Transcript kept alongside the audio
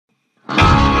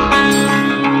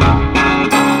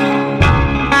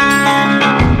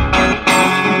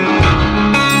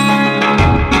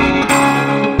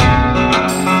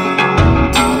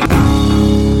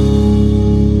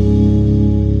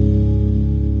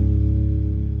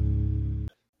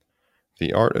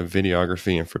The art of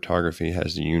videography and photography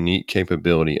has the unique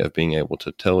capability of being able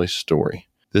to tell a story.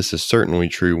 This is certainly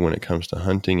true when it comes to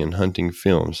hunting and hunting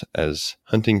films, as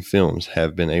hunting films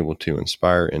have been able to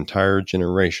inspire entire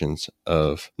generations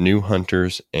of new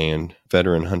hunters and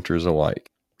veteran hunters alike.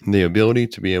 The ability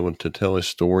to be able to tell a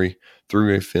story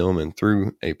through a film and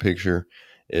through a picture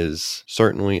is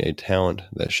certainly a talent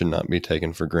that should not be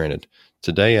taken for granted.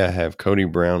 Today I have Cody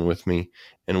Brown with me,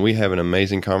 and we have an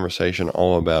amazing conversation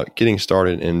all about getting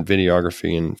started in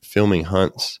videography and filming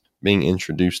hunts, being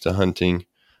introduced to hunting,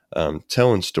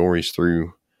 telling stories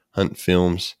through hunt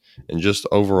films, and just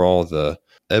overall the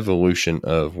evolution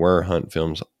of where hunt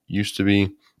films used to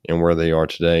be and where they are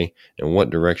today and what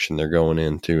direction they're going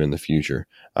into in the future.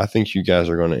 I think you guys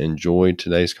are going to enjoy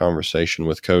today's conversation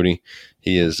with Cody.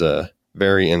 He is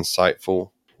very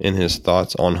insightful in his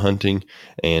thoughts on hunting,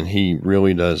 and he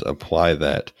really does apply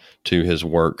that to his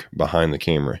work behind the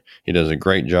camera. He does a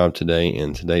great job today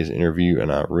in today's interview,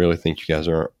 and I really think you guys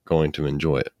are going to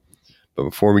enjoy it. But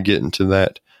before we get into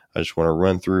that, I just want to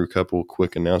run through a couple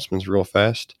quick announcements real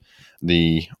fast.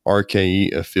 The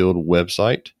RKE Afield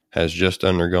website has just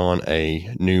undergone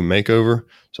a new makeover,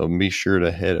 so be sure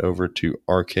to head over to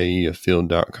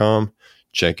rkeafield.com.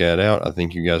 Check that out. I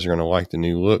think you guys are going to like the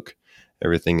new look.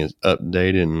 Everything is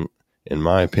updated, and in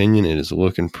my opinion, it is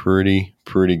looking pretty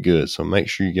good. So make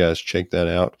sure you guys check that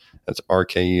out. That's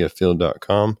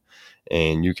rkeafield.com,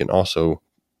 and you can also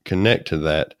connect to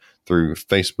that through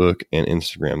Facebook and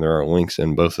Instagram. There are links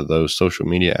in both of those social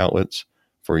media outlets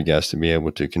for you guys to be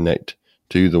able to connect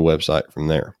to the website from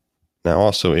there. Now,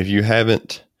 also, if you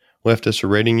haven't left us a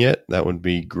rating yet, that would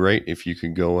be great if you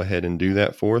could go ahead and do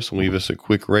that for us. Leave us a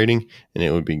quick rating, and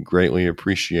it would be greatly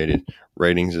appreciated.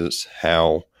 Ratings is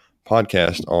how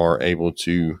podcasts are able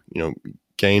to,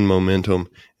 gain momentum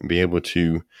and be able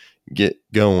to get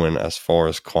going as far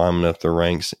as climbing up the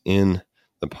ranks in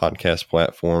the podcast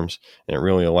platforms. And it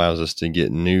really allows us to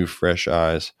get new, fresh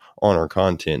eyes on our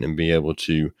content and be able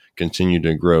to continue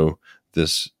to grow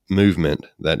this movement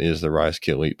that is the Rise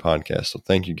Kill Elite podcast. So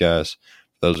thank you guys,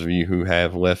 those of you who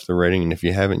have left the rating. And if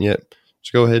you haven't yet,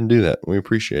 just go ahead and do that. We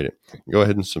appreciate it. Go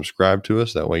ahead and subscribe to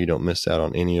us. That way you don't miss out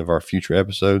on any of our future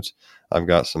episodes. I've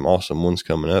got some awesome ones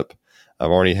coming up. I've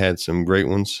already had some great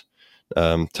ones.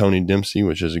 Tony Dempsey,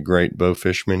 which is a great bow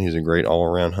fisherman. He's a great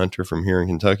all-around hunter from here in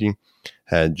Kentucky.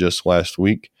 Had just last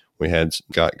week, we had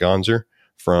Scott Gonzer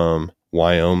from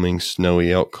Wyoming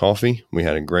Snowy Elk Coffee. We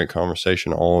had a great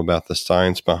conversation all about the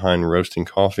science behind roasting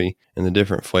coffee and the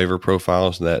different flavor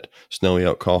profiles that Snowy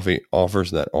Elk Coffee offers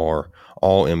that are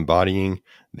all embodying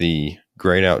the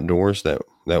great outdoors that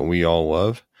we all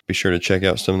love. Be sure to check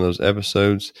out some of those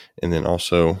episodes, and then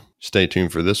also stay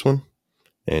tuned for this one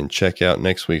and check out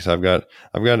next week's. I've got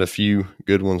a few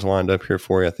good ones lined up here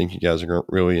for you. I think you guys are going to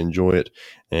really enjoy it.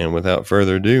 And without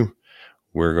further ado,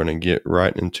 we're going to get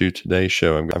right into today's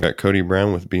show. I've got Cody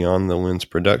Brown with Beyond the Lens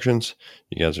Productions.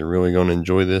 You guys are really going to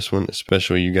enjoy this one,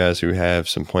 especially you guys who have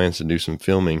some plans to do some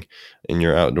filming in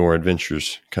your outdoor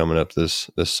adventures coming up this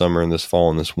summer and this fall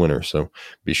and this winter. So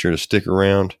be sure to stick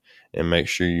around and make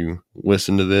sure you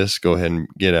listen to this. Go ahead and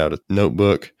get out a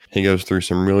notebook. He goes through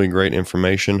some really great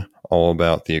information all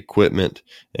about the equipment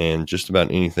and just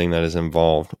about anything that is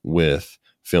involved with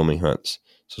filming hunts.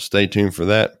 So stay tuned for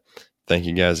that. Thank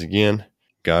you guys again.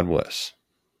 God bless.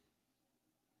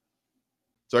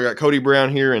 So I got Cody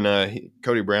Brown here, and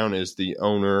Cody Brown is the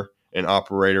owner and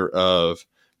operator of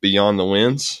Beyond the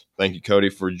Lens. Thank you,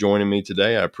 Cody, for joining me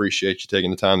today. I appreciate you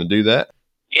taking the time to do that.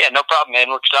 Yeah, no problem, man.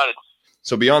 We're excited.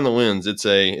 So Beyond the Lens, it's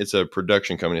a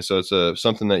production company. So it's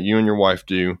something that you and your wife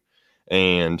do,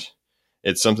 and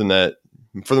it's something that,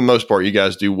 for the most part, you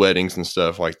guys do weddings and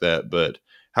stuff like that. But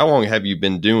how long have you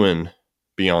been doing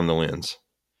Beyond the Lens?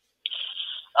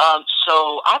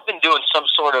 So I've been doing some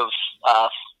sort of,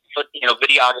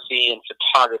 videography and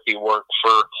photography work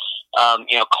for,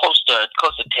 close to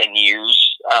 10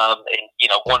 years, in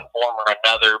one form or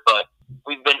another. But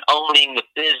we've been owning the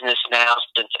business now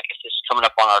since, I guess this is coming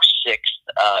up on our sixth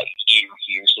year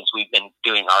here since we've been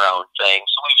doing our own thing.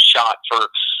 So we've shot for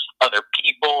other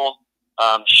people,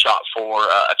 shot for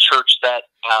a church that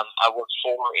I worked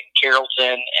for in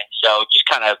Carrollton, and so just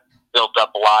kind of built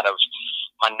up a lot of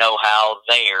my know-how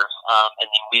there. And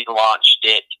then we launched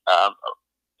it,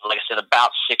 like I said,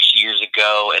 about 6 years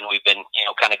ago, and we've been,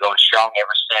 kind of going strong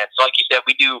ever since. So like you said,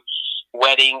 we do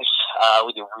weddings,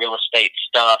 we do real estate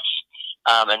stuff,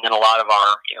 and then a lot of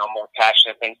our, more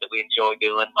passionate things that we enjoy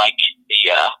doing, like the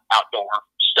outdoor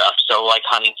stuff, so like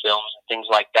hunting films and things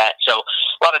like that. So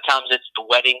a lot of times it's the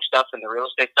wedding stuff and the real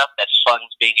estate stuff that's fun,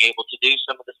 being able to do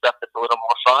some of the stuff that's a little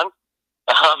more fun.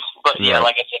 But yeah,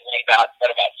 like I said, it's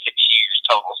been about 6 years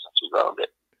total since we owned it.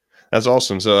 That's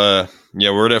awesome. So,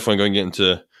 yeah, we're definitely going to get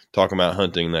into talking about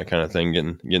hunting and that kind of thing,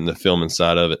 getting the film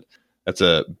inside of it. That's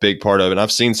a big part of it. And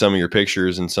I've seen some of your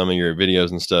pictures and some of your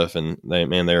videos and stuff, and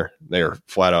they are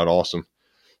flat out awesome.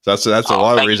 So that's a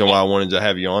lot of the reason why I wanted to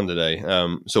have you on today.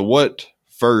 So what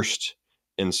first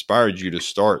inspired you to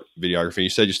start videography? You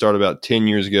said you started about 10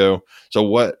 years ago. So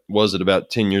what was it about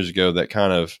 10 years ago that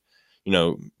kind of,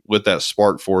 lit that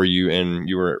spark for you, and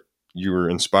you were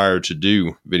inspired to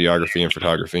do videography and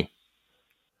photography?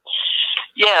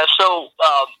 Yeah, so,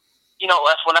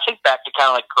 when I think back to kind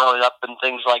of like growing up and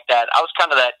things like that, I was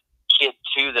kind of that kid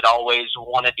too that always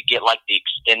wanted to get like the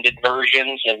extended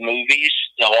versions of movies,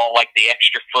 all like the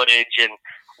extra footage, and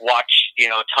watch, a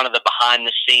ton of the behind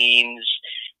the scenes,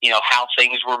 how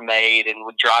things were made, and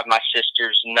would drive my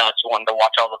sisters nuts wanting to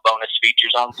watch all the bonus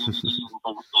features on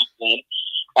TV.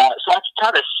 So I could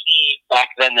kind of see back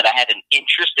then that I had an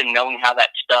interest in knowing how that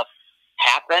stuff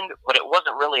happened, but it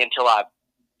wasn't really until I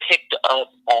picked up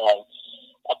a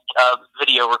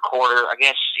video recorder. I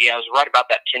guess, it was right about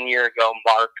that 10-year ago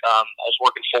mark. I was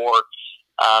working for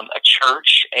a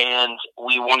church, and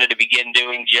we wanted to begin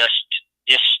doing just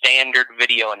standard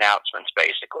video announcements,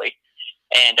 basically.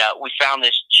 And we found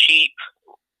this cheap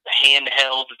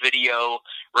handheld video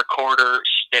recorder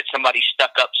that somebody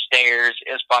stuck upstairs.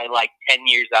 It was probably like 10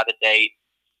 years out of date.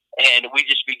 And we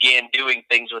just began doing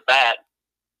things with that,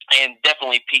 and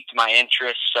definitely piqued my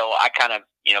interest. So I kind of,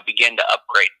 began to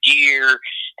upgrade gear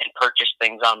and purchase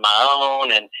things on my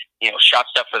own, and, shot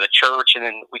stuff for the church. And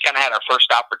then we kind of had our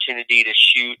first opportunity to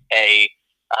shoot a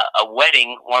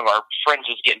wedding. One of our friends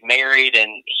was getting married,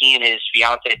 and he and his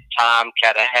fiance at the time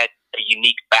kind of had a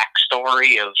unique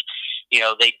backstory of,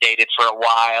 they dated for a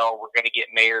while, were going to get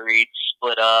married,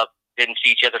 split up, didn't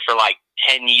see each other for like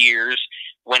 10 years,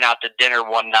 went out to dinner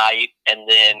one night, and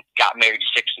then got married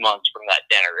 6 months from that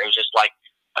dinner. It was just like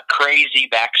a crazy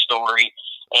backstory.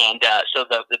 And so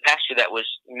the pastor that was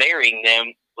marrying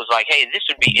them was like, hey, this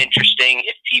would be interesting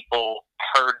if people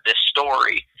heard this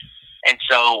story. And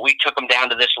so we took them down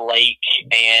to this lake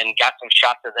and got some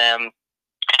shots of them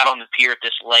out on the pier at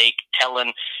this lake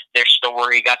telling their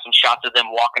story, got some shots of them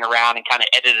walking around, and kind of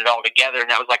edited it all together. And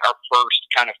that was like our first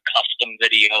kind of custom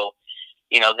video,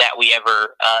 that we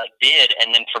ever did.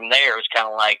 And then from there, it was kind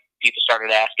of like people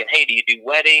started asking, hey, do you do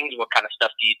weddings? What kind of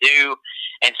stuff do you do?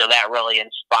 And so that really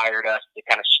inspired us to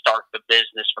kind of start the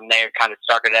business from there. Kind of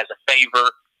started as a favor,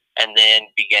 and then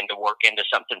began to work into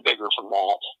something bigger from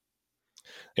that.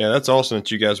 Yeah, that's awesome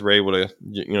that you guys were able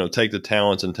to, take the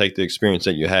talents and take the experience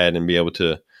that you had and be able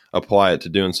to apply it to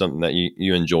doing something that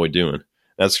you enjoy doing.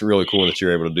 That's really cool that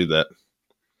you're able to do that.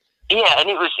 Yeah, and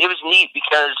it was neat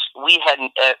because we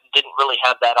didn't really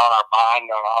have that on our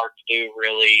mind, on our heart to do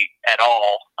really at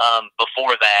all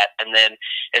before that. And then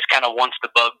it's kind of, once the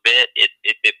bug bit, it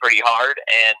bit pretty hard,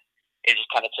 and it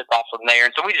just kind of took off from there.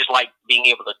 And so we just like being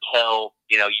able to tell,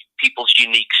 people's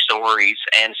unique stories.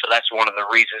 And so that's one of the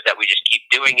reasons that we just keep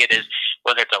doing it, is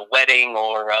whether it's a wedding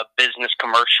or a business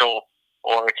commercial,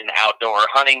 or it's an outdoor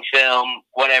hunting film,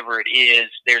 whatever it is,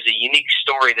 there's a unique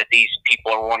story that these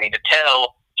people are wanting to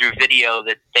tell through video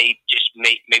that they just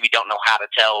maybe don't know how to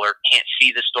tell, or can't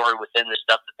see the story within the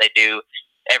stuff that they do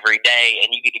every day. And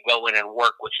you get to go in and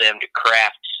work with them to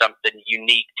craft something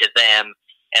unique to them.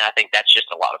 And I think that's just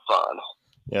a lot of fun.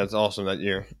 Yeah, it's awesome that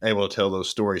you're able to tell those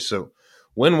stories. So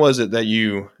when was it that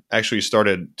you actually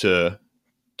started to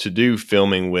do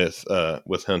filming with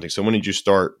hunting? So when did you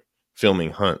start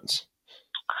filming hunts?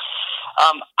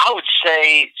 I would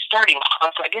say starting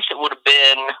hunts, I guess it would have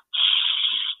been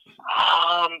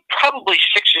probably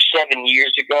 6 or 7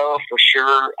 years ago for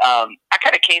sure. I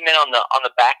kind of came in on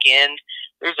the back end.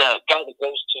 There's a guy that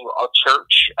goes to our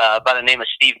church by the name of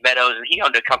Steve Meadows, and he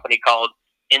owned a company called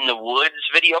In the Woods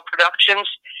Video Productions.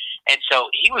 And so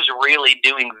he was really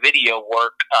doing video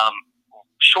work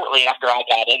shortly after I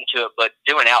got into it, but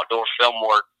doing outdoor film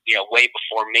work, way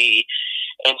before me.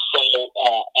 And so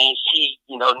as he,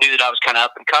 knew that I was kind of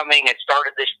up and coming and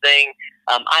started this thing,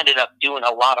 I ended up doing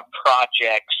a lot of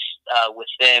projects with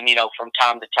them, from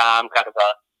time to time, kind of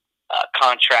a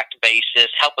contract basis,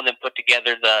 helping them put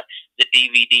together the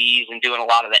DVDs and doing a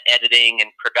lot of the editing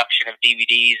and production of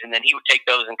DVDs. And then he would take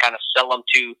those and kind of sell them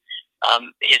to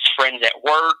his friends at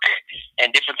work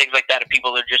and different things like that, of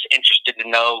people that are just interested to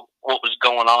know what was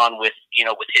going on with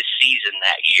his season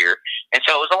that year. And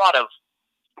so it was a lot of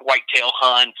whitetail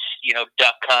hunts,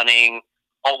 duck hunting,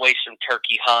 always some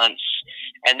turkey hunts.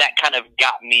 And that kind of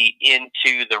got me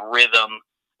into the rhythm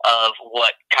of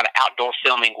what kind of outdoor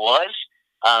filming was.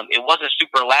 It wasn't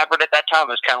super elaborate at that time.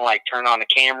 It was kind of like turn on a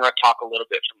camera, talk a little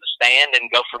bit from the stand, and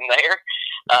go from there.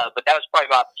 But that was probably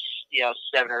about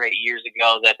 7 or 8 years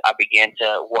ago that I began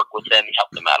to work with them and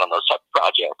help them out on those type of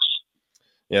projects.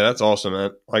 Yeah, that's awesome,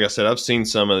 man. Like I said, I've seen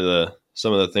some of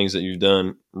the things that you've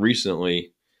done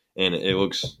recently, and it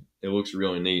looks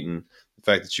really neat. And the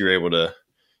fact that you're able to,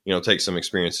 take some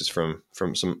experiences from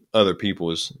some other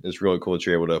people is really cool that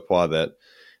you're able to apply that.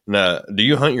 Now, do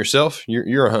you hunt yourself?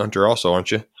 You're a hunter also,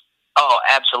 aren't you? Oh,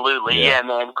 absolutely. Yeah,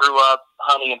 man. Grew up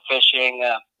hunting and fishing.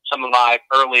 Some of my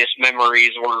earliest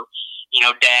memories were,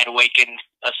 Dad waking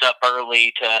us up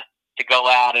early to go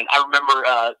out. And I remember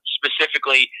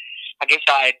specifically, I guess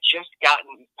I had just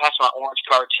gotten past my orange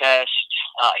card test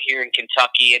here in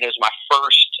Kentucky, and it was my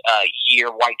first year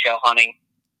whitetail hunting.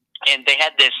 And they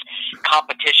had this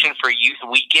competition for youth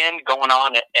weekend going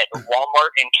on at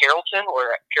Walmart in Carrollton,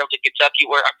 Kentucky,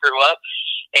 where I grew up.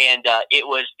 And it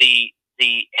was the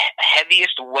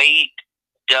heaviest weight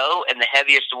doe and the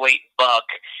heaviest weight buck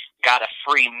got a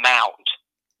free mount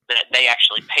that they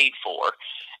actually paid for.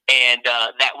 And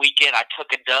that weekend I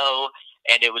took a doe,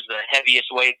 and it was the heaviest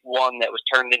weight one that was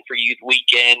turned in for youth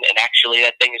weekend. And actually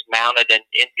that thing is mounted, and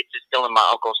it's still in my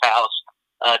uncle's house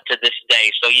to this day.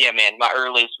 So yeah, man, my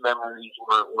earliest memories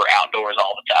were outdoors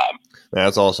all the time.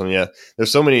 That's awesome. Yeah.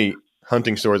 There's so many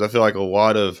hunting stories. I feel like a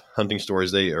lot of hunting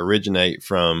stories, they originate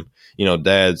from,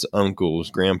 dads,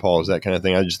 uncles, grandpas, that kind of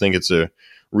thing. I just think it's a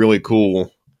really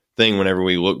cool thing whenever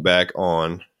we look back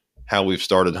on how we've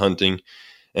started hunting,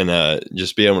 and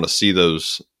just be able to see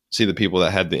the people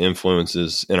that had the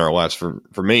influences in our lives. For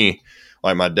me,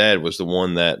 like my dad was the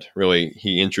one that really,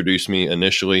 he introduced me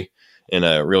initially and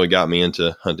really got me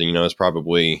into hunting. It's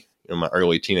probably in my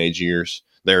early teenage years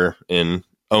there in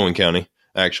Owen County,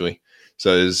 actually.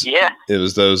 So it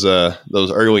was those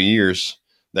early years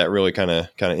that really kind of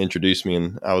introduced me,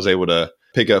 and I was able to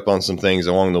pick up on some things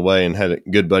along the way, and had a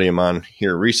good buddy of mine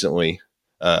here recently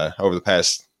over the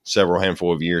past several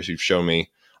handful of years who've shown me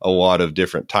a lot of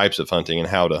different types of hunting and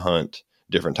how to hunt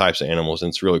different types of animals. And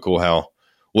it's really cool how,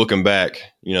 looking back,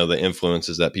 the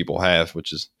influences that people have,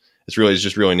 which is, it's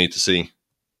just really neat to see.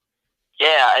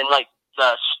 Yeah. And like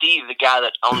Steve, the guy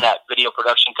that owned that video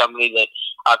production company that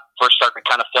I first started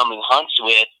kind of filming hunts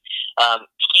with,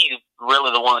 he's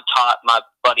really the one that taught my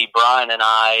buddy Brian and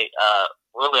I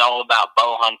really all about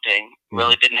bow hunting.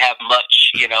 Really didn't have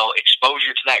much,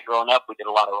 exposure to that growing up. We did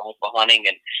a lot of rifle hunting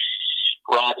and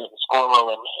rabbit and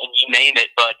squirrel and you name it,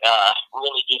 but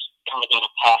really just kind of got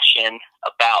a passion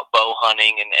about bow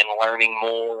hunting and learning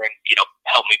more, and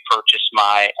helped me purchase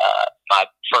my my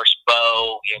first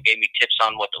bow. Gave me tips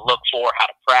on what to look for, how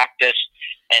to practice,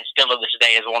 and still to this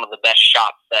day is one of the best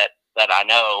shots that I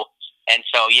know. And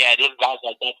so yeah, it is guys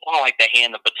like that. Kind of like they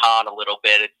hand the baton a little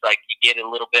bit. It's like you get a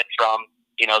little bit from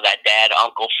that dad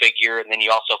uncle figure, and then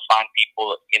you also find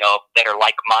people that are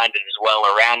like minded as well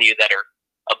around you that are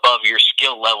above your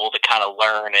skill level to kind of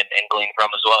learn and glean from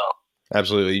as well.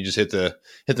 Absolutely. You just hit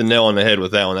the nail on the head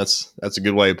with that one. That's a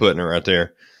good way of putting it right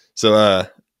there. So,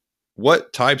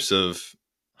 what types of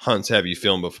hunts have you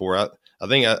filmed before? I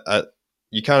think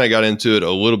you kind of got into it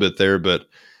a little bit there, but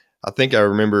I think I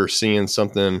remember seeing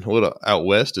something a little out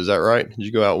west. Is that right? Did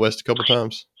you go out west a couple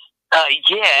times?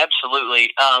 Yeah, absolutely.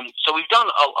 So we've done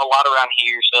a lot around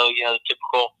here. So, the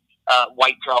typical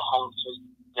whitetail hunts,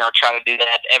 try to do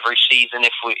that every season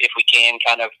if we can,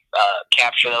 kind of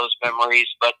capture those memories.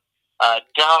 But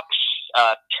ducks,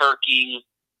 turkey,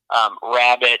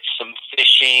 rabbits, some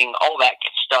fishing, all that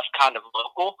stuff, kind of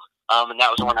local. And that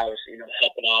was when I was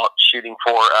helping out shooting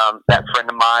for that friend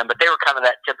of mine. But they were kind of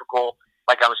that typical,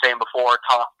 like I was saying before,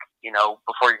 talk.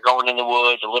 Before you're going in the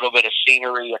woods, a little bit of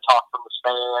scenery, a talk from the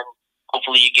stand.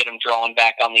 Hopefully, you get them drawing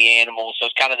back on the animals. So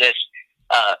it's kind of this.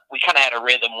 We kind of had a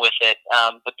rhythm with it.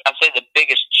 But I'd say the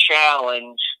biggest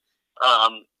challenge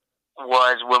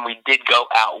was when we did go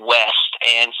out west.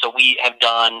 And so we have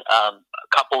done a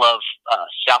couple of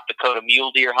South Dakota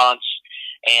mule deer hunts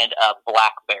and a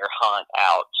black bear hunt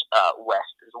out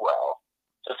west as well.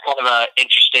 So it's kind of an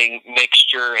interesting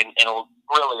mixture and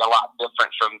really a lot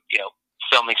different from,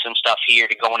 filming some stuff here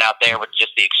to going out there with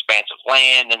just the expanse of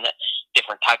land and the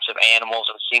different types of animals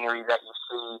and scenery that you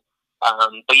see.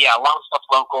 But yeah, a lot of stuff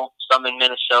local, some in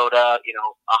Minnesota,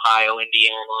 Ohio,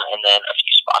 Indiana, and then a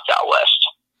few spots out west.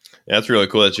 Yeah, that's really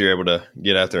cool that you're able to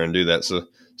get out there and do that. So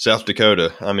South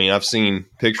Dakota, I mean, I've seen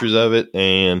pictures of it,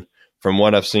 and from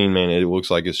what I've seen, man, it looks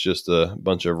like it's just a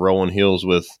bunch of rolling hills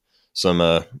with some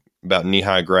about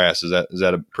knee-high grass. Is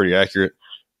that pretty accurate?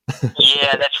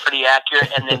 Yeah, that's pretty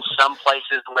accurate. And then some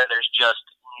places where there's just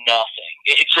nothing.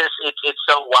 It's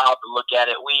so wild to look at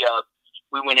it.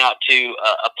 We went out to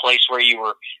a place where you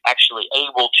were actually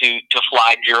able to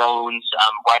fly drones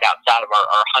right outside of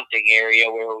our hunting area,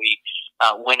 where we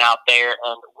went out there,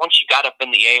 and once you got up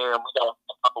in the air, and we got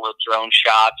a couple of drone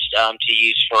shots to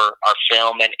use for our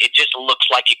film, and it just looks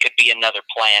like it could be another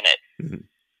planet. Mm-hmm.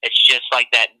 It's just like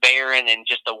that barren, and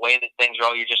just the way that things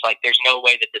roll, you're just like, there's no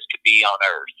way that this could be on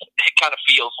Earth. It kind of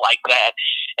feels like that.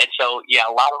 And so, yeah,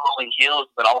 a lot of rolling hills,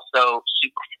 but also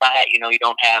super flat. You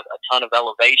don't have a ton of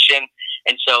elevation.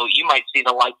 And so you might see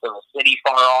the lights of a city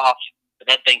far off, but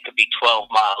that thing could be 12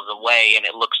 miles away, and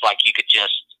it looks like you could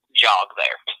just jog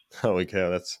there. Holy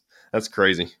cow, that's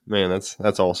crazy. Man,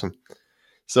 that's awesome.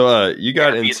 So you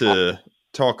got into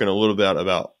talking a little bit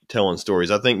about telling stories.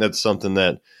 I think that's something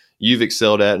that you've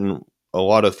excelled at, and a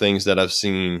lot of things that I've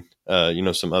seen,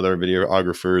 some other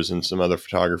videographers and some other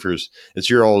photographers, it's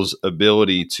your all's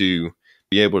ability to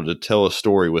be able to tell a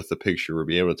story with a picture, or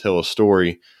be able to tell a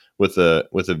story with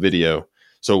a video.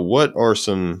 So what are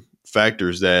some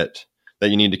factors that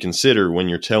you need to consider when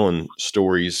you're telling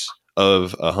stories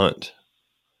of a hunt?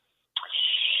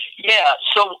 Yeah,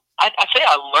 so I say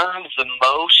I learned the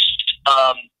most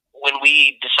when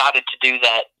we decided to do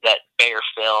that bear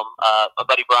film. My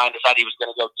buddy Brian decided he was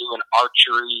going to go do an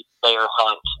archery bear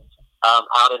hunt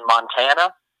out in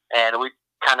Montana, and we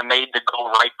kind of made the goal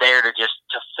right there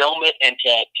to film it and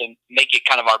to make it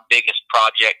kind of our biggest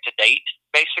project to date,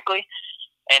 basically.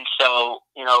 And so,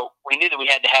 we knew that we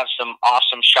had to have some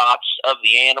awesome shots of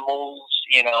the animals.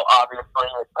 Obviously,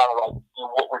 it's kind of like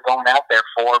what we're going out there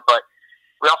for, but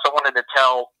we also wanted to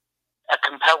tell a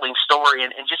compelling story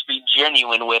and just be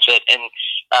genuine with it. And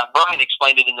Brian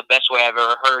explained it in the best way I've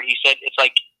ever heard. He said it's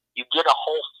like you get a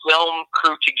whole film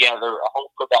crew together, a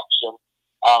whole production.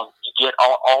 You get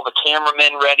all the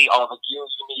cameramen ready, all the gear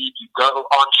you need. You go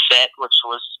on set, which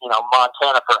was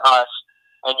Montana for us,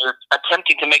 and you're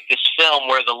attempting to make this film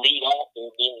where the lead actor,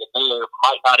 being the bear,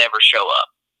 might not ever show up.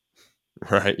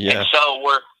 Right. Yeah. And so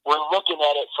we're looking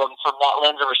at it from that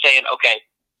lens, and we're saying, okay,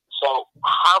 so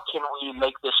how can we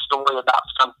make this story about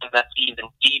something that's even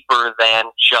deeper than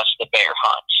just the bear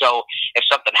hunt? So if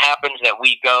something happens that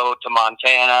we go to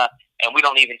Montana and we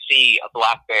don't even see a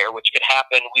black bear, which could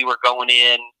happen, we were going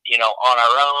in, on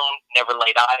our own, never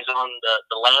laid eyes on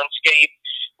the landscape,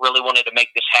 really wanted to make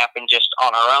this happen just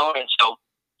on our own. And so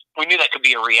we knew that could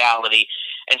be a reality.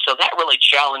 And so that really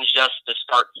challenged us to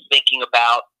start thinking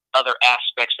about other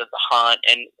aspects of the hunt.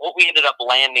 And what we ended up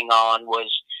landing on was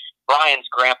Brian's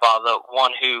grandpa, the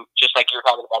one who, just like you were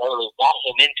talking about earlier, got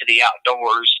him into the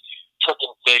outdoors, took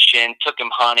him fishing, took him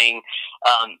hunting.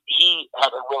 He had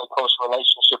a really close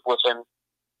relationship with him,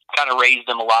 kind of raised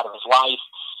him a lot of his life.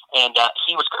 And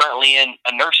he was currently in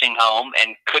a nursing home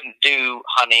and couldn't do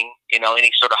hunting,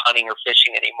 any sort of hunting or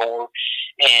fishing anymore.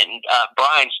 And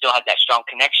Brian still had that strong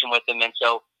connection with him. And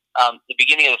so the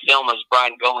beginning of the film was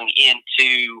Brian going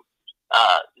into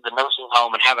the nursing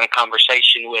home and having a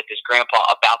conversation with his grandpa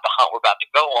about the hunt we're about to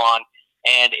go on.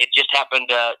 And it just happened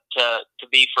to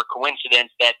be, for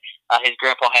coincidence, that his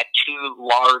grandpa had two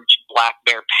large black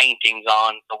bear paintings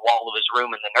on the wall of his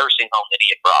room in the nursing home that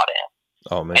he had brought in.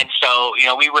 Oh, man. And so,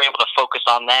 we were able to focus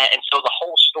on that. And so the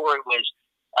whole story was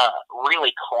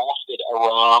really crafted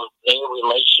around their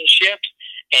relationship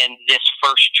and this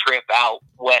first trip out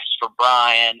west for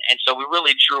Brian. And so we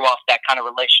really drew off that kind of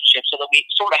relationship so that we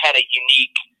sort of had a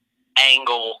unique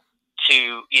angle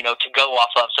to go off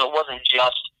of. So it wasn't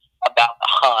just about the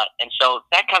hunt. And so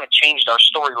that kind of changed our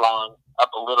storyline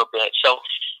up a little bit. So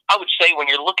I would say when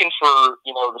you're looking for,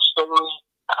 the story,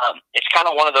 it's kind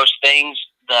of one of those things.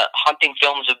 The hunting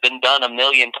films have been done a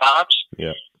million times.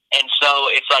 Yeah. And so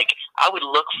it's like, I would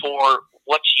look for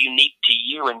what's unique to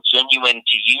you and genuine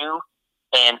to you,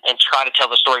 and try to tell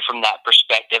the story from that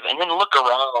perspective. And then look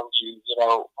around you,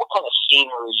 what kind of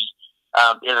scenery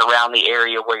is around the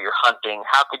area where you're hunting?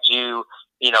 How could you,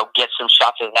 get some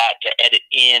shots of that to edit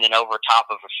in and over top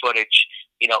of the footage,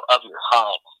 of your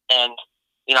hunt? And,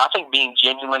 I think being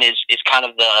genuine is kind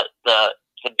of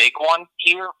the big one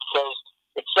here, because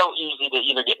it's so easy to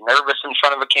either get nervous in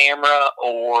front of a camera,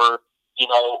 or,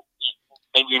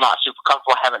 maybe you're not super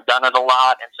comfortable, haven't done it a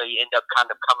lot, and so you end up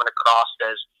kind of coming across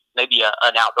as maybe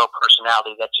an outdoor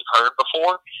personality that you've heard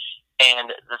before.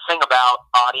 And the thing about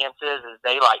audiences is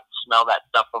they smell that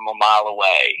stuff from a mile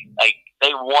away. Like,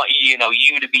 they want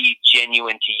you to be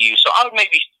genuine to you. So I would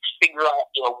maybe figure out,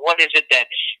 what is it that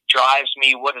drives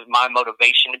me? What is my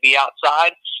motivation to be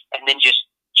outside? And then just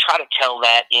try to tell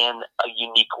that in a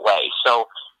unique way. So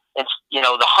it's,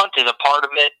 the hunt is a part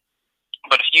of it.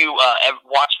 But if you ever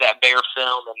watch that bear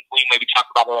film, and we maybe talk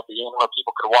about it at the end, or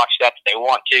people could watch that if they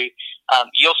want to,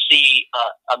 you'll see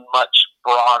a much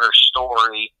broader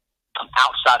story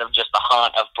outside of just the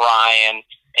hunt of Brian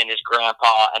and his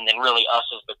grandpa, and then really us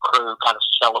as the crew kind of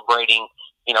celebrating,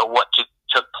 what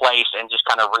took place and just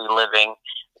kind of reliving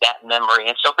that memory.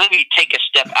 And so maybe take a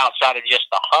step outside of just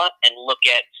the hunt and look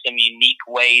at some unique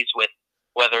ways with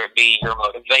whether it be your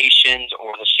motivations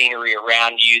or the scenery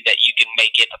around you that you can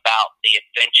make it about the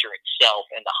adventure itself,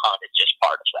 and the hunt is just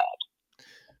part of that.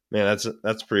 Man,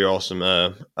 that's pretty awesome.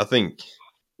 I think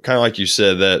kind of like you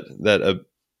said, that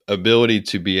ability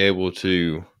to be able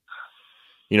to,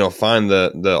 find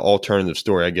the alternative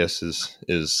story, I guess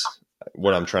is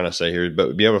what I'm trying to say here,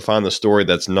 but be able to find the story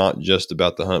that's not just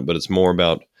about the hunt, but it's more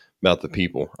about the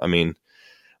people. I mean,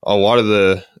 a lot of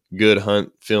the good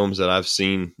hunt films that I've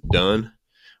seen done,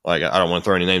 like, I don't want to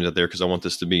throw any names out there because I want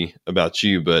this to be about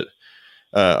you, but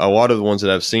a lot of the ones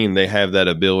that I've seen, they have that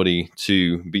ability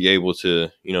to be able to,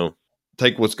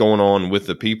 take what's going on with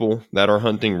the people that are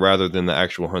hunting rather than the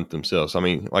actual hunt themselves. I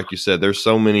mean, like you said, there's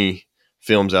so many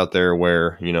films out there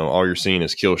where, all you're seeing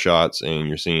is kill shots and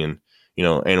you're seeing,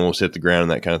 animals hit the ground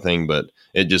and that kind of thing, but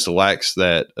it just lacks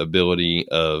that ability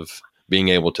of being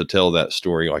able to tell that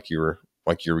story like you were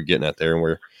getting at there.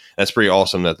 And that's pretty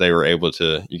awesome that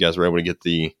you guys were able to get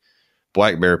the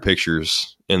black bear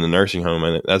pictures in the nursing home.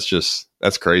 And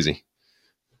that's crazy.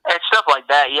 And stuff like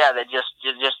that, yeah, that just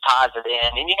ties it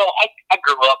in. And I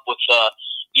grew up with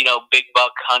big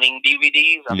buck hunting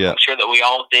DVDs. I'm sure that we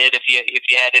all did. If you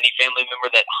had any family member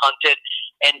that hunted,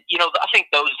 and I think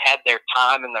those had their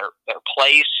time and their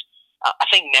place. I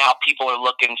think now people are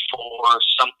looking for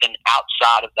something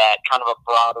outside of that, kind of a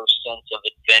broader sense of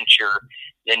adventure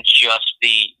than just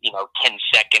the 10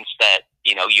 seconds that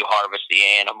you harvest the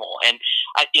animal. And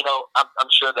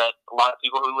I'm sure that a lot of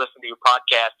people who listen to your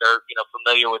podcast are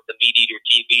familiar with the Meat Eater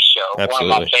TV show. Absolutely.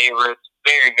 One of my favorites.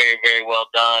 Very, very, very well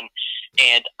done.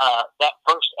 And that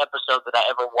first episode that I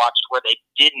ever watched where they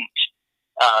didn't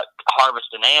harvest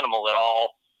an animal at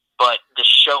all, but the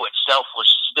show itself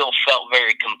still felt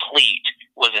very complete,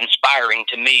 was inspiring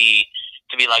to me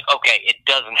to be like, okay, it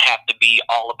doesn't have to be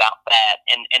all about that.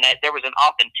 And there was an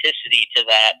authenticity to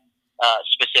that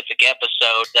specific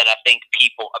episode that I think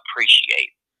people appreciate.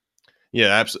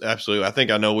 Yeah, absolutely. I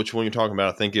think I know which one you're talking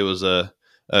about. I think it was a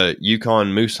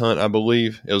Yukon moose hunt, I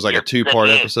believe. It was like a 2-part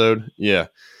episode. Yeah.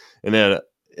 And then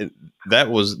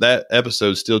that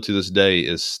episode still to this day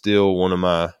is still one of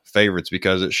my favorites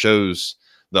because it shows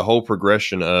the whole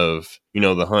progression of,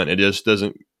 the hunt. It just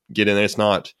doesn't get in there. It's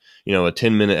not, a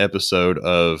 10-minute episode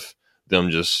of them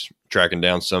just tracking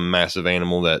down some massive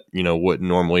animal that, wouldn't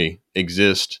normally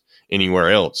exist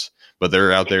anywhere else. But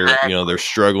they're out there, they're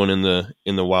struggling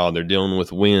in the wild. They're dealing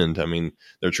with wind. I mean,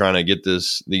 they're trying to get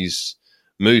these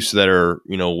moose that are,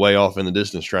 way off in the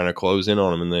distance, trying to close in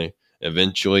on them. And they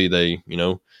eventually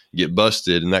get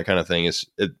busted and that kind of thing.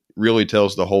 It really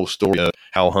tells the whole story of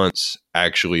how hunts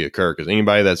actually occur. Because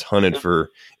anybody that's hunted for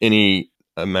any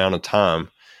amount of time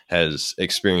has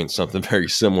experienced something very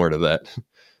similar to that.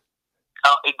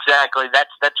 Oh, exactly. That's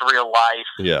real life.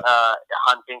 Yeah.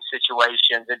 Hunting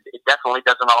situations. It definitely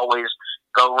doesn't always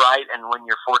go right, and when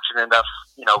you're fortunate enough,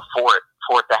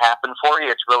 for it to happen for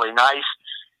you, it's really nice.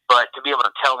 But to be able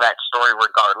to tell that story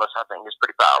regardless, I think is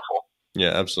pretty powerful.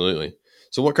 Yeah, absolutely.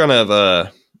 So, what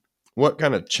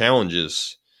kind of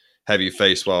challenges have you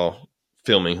faced while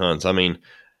filming hunts? I mean,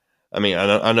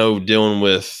 I know dealing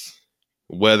with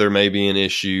weather may be an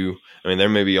issue. I mean, there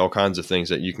may be all kinds of things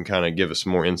that you can kind of give us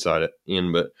more insight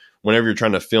in, but whenever you're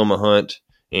trying to film a hunt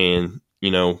and,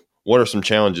 what are some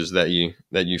challenges that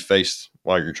you faced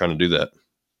while you're trying to do that?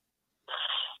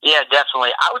 Yeah,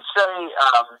 definitely. I would say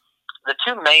the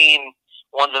two main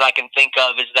ones that I can think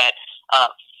of is that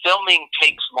filming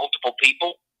takes multiple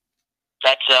people.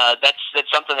 That's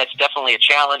something that's definitely a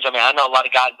challenge. I mean, I know a lot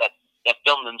of guys that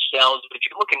film themselves, but if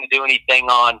you're looking to do anything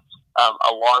on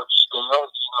a large scale,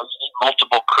 you need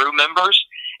multiple crew members.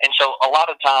 And so a lot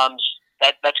of times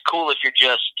that's cool if you're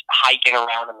just hiking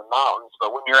around in the mountains,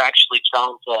 but when you're actually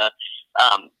trying to,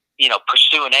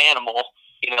 pursue an animal,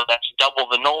 that's double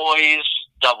the noise,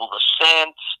 double the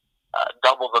scent,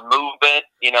 double the movement,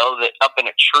 that up in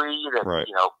a tree that, right.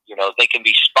 They can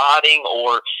be spotting,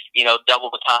 or,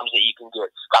 double the times that you can get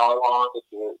sky on if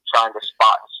you're trying to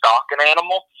spot and stalk an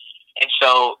animal. And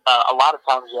so a lot of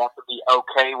times you have to be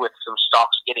okay with some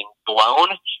stalks getting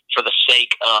blown for the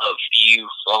sake of you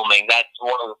filming. That's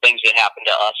one of the things that happened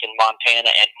to us in Montana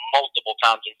and multiple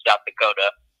times in South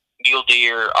Dakota. Mule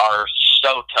deer are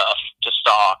so tough to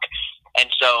stalk. And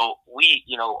so we,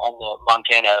 on the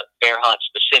Montana bear hunt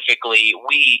specifically,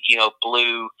 we,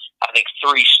 blew, I think,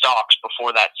 3 stalks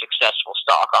before that successful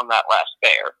stalk on that last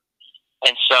bear.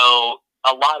 And so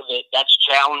a lot of it, that's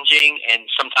challenging. And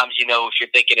sometimes, if you're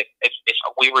thinking if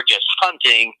we were just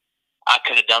hunting, I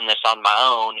could have done this on my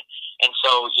own. And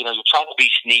so, you're trying to be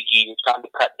sneaky. You're trying to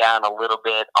cut down a little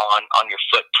bit on your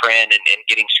footprint and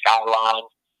getting skyline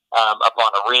up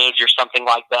on a ridge or something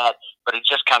like that. But it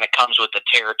just kind of comes with the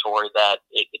territory that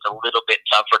it's a little bit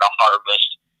tougher to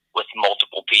harvest with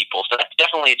multiple people. So that's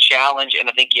definitely a challenge, and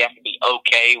I think you have to be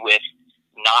okay with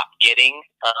not getting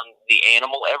the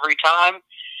animal every time,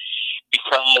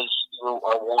 because you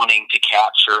are wanting to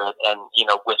capture it, and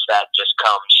with that just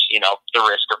comes the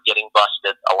risk of getting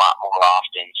busted a lot more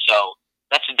often. So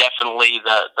that's definitely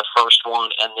the first one,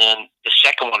 and then the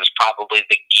second one is probably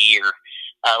the gear.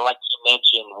 Like you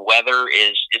mentioned, weather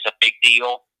is a big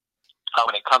deal.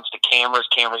 When it comes to cameras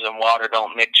and water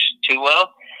don't mix too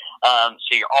well.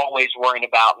 So you're always worrying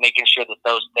about making sure that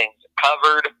those things are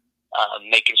covered,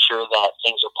 making sure that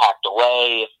things are packed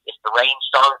away if the rain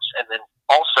starts, and then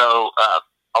also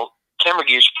camera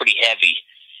gear is pretty heavy,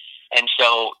 and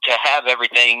so to have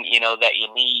everything that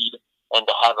you need, and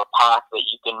to have a pack that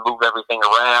you can move everything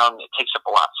around, it takes up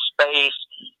a lot of space.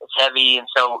 It's heavy, and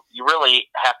so you really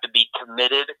have to be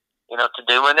committed, to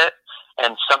doing it.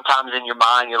 And sometimes in your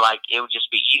mind, you're like, it would just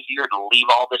be easier to leave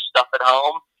all this stuff at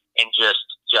home and just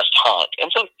hunt.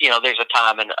 And so, there's a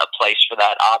time and a place for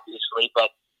that, obviously.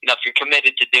 But, if you're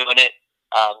committed to doing it,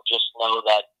 just know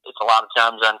that it's a lot of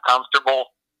times uncomfortable.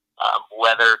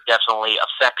 Weather definitely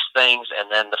affects things.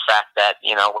 And then the fact that,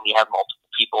 when you have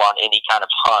multiple people on any kind of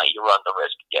hunt, you run the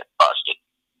risk of getting busted.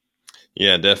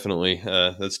 Yeah, definitely.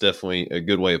 That's definitely a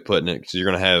good way of putting it, because you're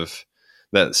going to have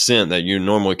that scent that you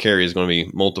normally carry is going to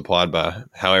be multiplied by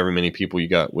however many people you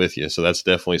got with you. So that's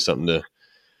definitely something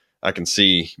I can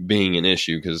see being an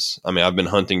issue, because I've been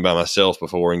hunting by myself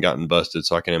before and gotten busted.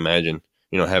 So I can imagine,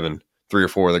 having 3 or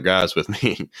 4 other guys with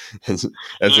me. that's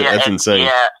insane.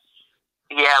 Yeah.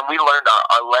 We learned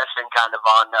our lesson kind of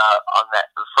on that,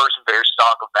 the first bear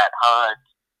stalk of that hunt.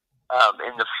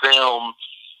 In the film,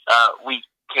 we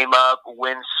came up,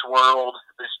 wind swirled,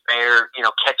 this bear,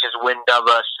 catches wind of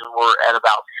us, and we're at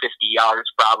about 50 yards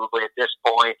probably at this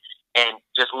point, and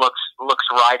just looks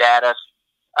right at us.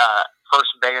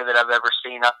 First bear that I've ever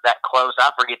seen up that close.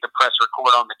 I forget to press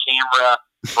record on the camera.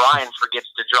 Brian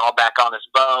forgets to draw back on his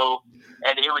bow,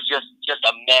 and it was just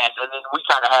a mess. And then we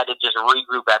kind of had to just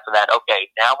regroup after that. Okay,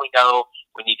 now we know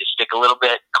we need to stick a little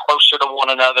bit closer to one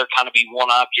another, kind of be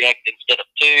one object instead of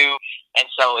two. And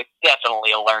so it's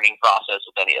definitely a learning process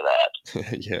with any of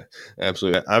that. Yeah,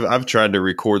 absolutely. I've tried to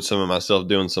record some of myself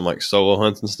doing some like solo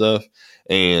hunts and stuff,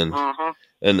 and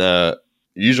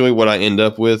usually what I end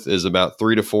up with is about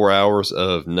 3 to 4 hours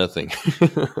of nothing.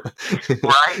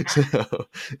 Right.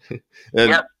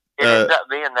 Yep. It ends up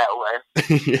being that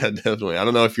way. Yeah, definitely. I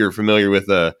don't know if you're familiar with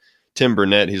Tim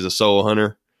Burnett. He's a solo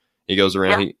hunter. He goes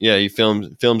around. Yeah. He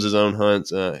films his own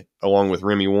hunts along with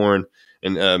Remy Warren.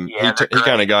 And he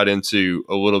kind of got into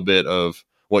a little bit of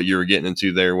what you were getting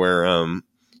into there, where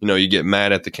you get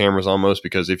mad at the cameras almost,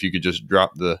 because if you could just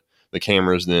drop the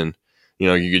cameras, then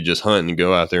you could just hunt and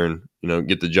go out there and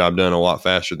get the job done a lot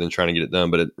faster than trying to get it done.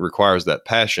 But it requires that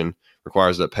passion,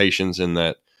 requires that patience, and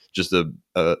that just the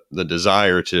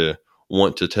desire to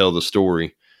want to tell the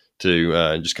story,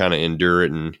 to just kind of endure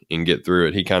it and get through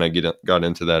it. He kind of got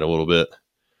into that a little bit.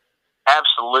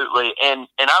 Absolutely, and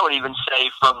I would even say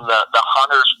from the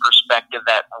hunter's perspective,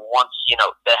 that once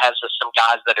that has some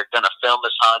guys that are going to film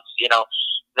his hunts,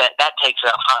 that takes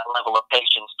a high level of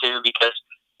patience too, because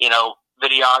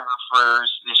videographers,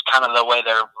 just kind of the way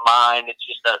their mind, it's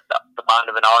just the mind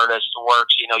of an artist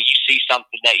works. You see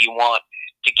something that you want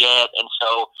to get, and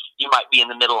so you might be in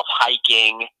the middle of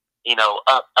hiking,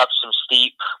 up some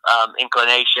steep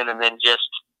inclination, and then just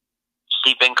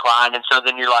steep incline, and so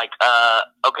then you're like,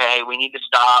 okay, we need to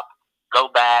stop, go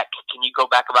back. Can you go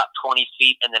back about 20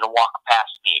 feet and then walk past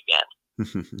me again?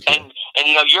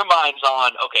 And your mind's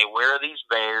on, okay, where are these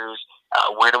bears?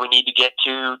 Where do we need to get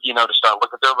to start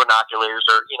looking through binoculars,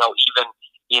 or even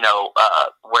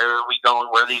where are we going?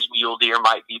 Where these mule deer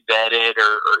might be bedded,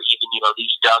 or even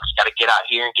these ducks got to get out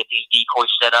here and get these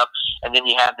decoys set up. And then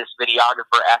you have this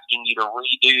videographer asking you to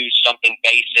redo something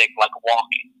basic like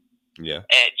walking. Yeah.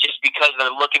 And just because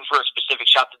they're looking for a specific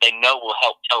shot that they know will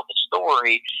help tell the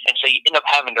story, and so you end up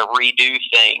having to redo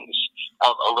things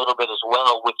a little bit as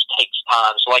well, which takes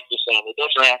time. So, like you're saying, there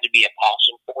doesn't have to be a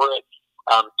passion for it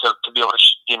to be able to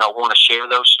want to share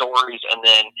those stories, and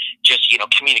then just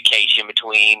communication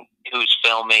between who's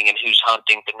filming and who's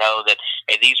hunting to know that,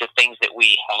 hey, these are things that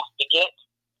we have to get,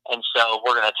 and so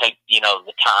we're going to take the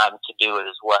time to do it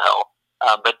as well.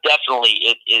 But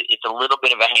definitely, it's a little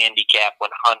bit of a handicap when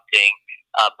hunting,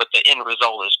 but the end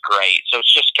result is great. So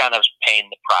it's just kind of paying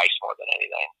the price more than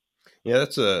anything. Yeah,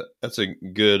 that's a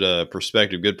good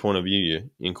perspective, good point of view you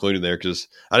included there, because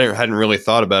hadn't really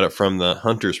thought about it from the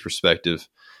hunter's perspective,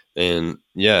 and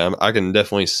yeah, I can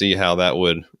definitely see how that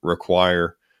would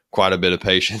require quite a bit of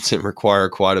patience and require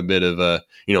quite a bit of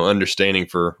understanding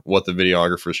for what the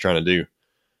videographer is trying to do.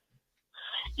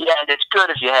 Yeah, and it's good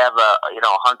if you have a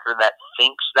hunter that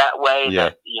thinks that way,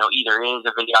 Yeah. that either is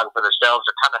a videographer themselves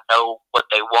or kind of know what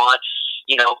they want.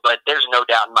 But there's no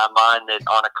doubt in my mind that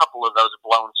on a couple of those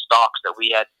blown stalks that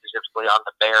we had specifically on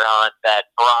the bear hunt,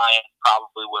 that Brian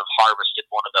probably would have harvested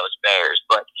one of those bears.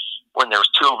 But when there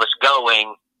was two of us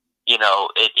going,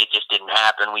 it just didn't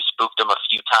happen. We spooked him a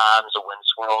few times. The wind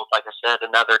swirled, like I said,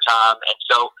 another time. And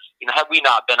so, had we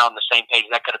not been on the same page,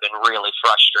 that could have been really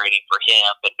frustrating for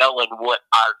him. But knowing what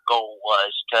our goal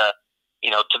was to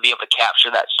be able to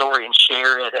capture that story and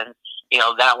share it. And,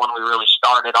 that one we really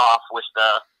started off with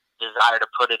the desire to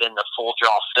put it in the Full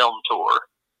Draw Film Tour,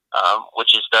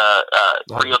 which is the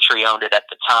Realtree owned it at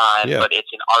the time, Yeah. but it's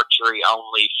an archery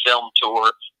only film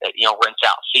tour that rents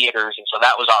out theaters, and so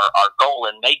that was our goal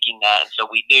in making that. And so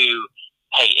we knew,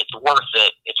 hey, it's worth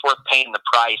it. It's worth paying the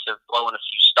price of blowing a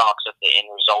few stalks if the end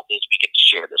result is we get to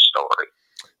share this story.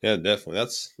 Yeah, definitely.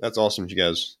 That's awesome that you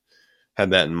guys had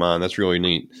that in mind. That's really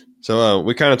neat. So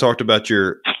we kind of talked about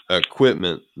your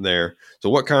equipment there.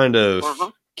 So what kind of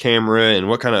camera and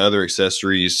what kind of other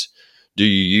accessories do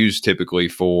you use typically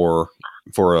for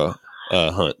a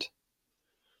hunt?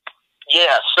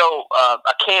 Yeah, so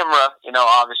a camera,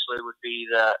 obviously would be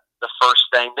the first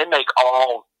thing. They make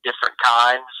all different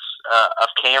kinds of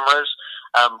cameras.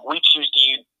 We choose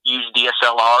to use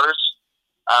DSLRs.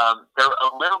 They're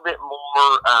a little bit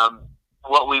more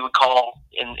what we would call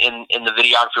in the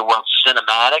videography world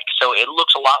cinematic. So it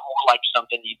looks a lot more like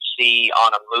something you'd see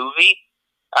on a movie,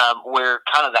 where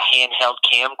kind of the handheld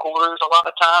camcorders a lot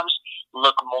of times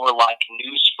look more like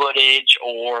news footage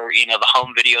or, the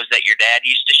home videos that your dad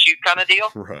used to shoot kind of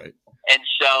deal. Right. And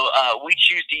so we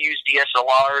choose to use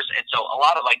DSLRs. And so a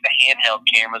lot of like the handheld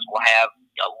cameras will have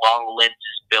long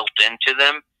lenses built into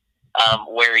them,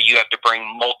 where you have to bring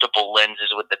multiple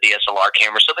lenses with the DSLR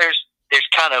camera. So there's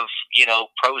kind of,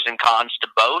 pros and cons to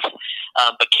both.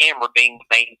 But camera being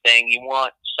the main thing, you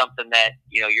want something that,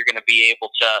 you're going to be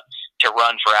able to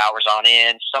run for hours on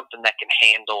end, something that can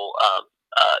handle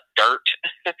dirt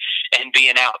and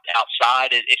being outside.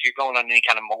 If you're going on any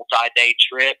kind of multi-day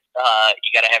trip,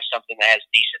 you got to have something that has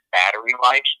decent battery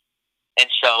life. And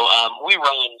so we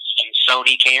run some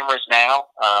Sony cameras now.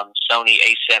 Sony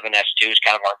A7S II is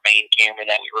kind of our main camera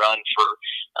that we run for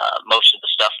most of the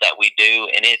stuff that we do,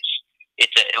 and it's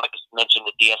like I mentioned,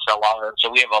 the DSLR. So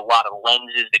we have a lot of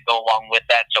lenses that go along with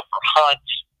that. So for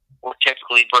hunts, we're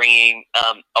typically bringing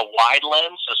a wide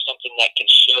lens, so something that can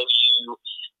show you,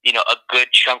 a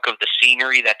good chunk of the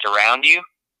scenery that's around you,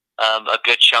 a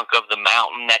good chunk of the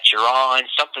mountain that you're on,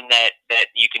 something that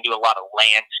you can do a lot of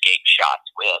landscape shots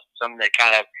with, something that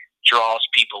kind of draws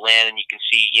people in and you can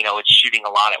see, it's shooting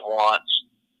a lot at once.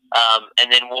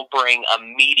 And then we'll bring a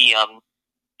medium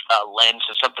lens,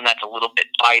 so something that's a little bit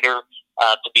tighter,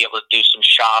 to be able to do some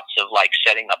shots of like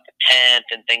setting up the tent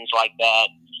and things like that.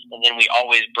 And then we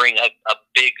always bring a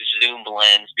big zoom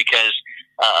lens, because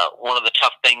one of the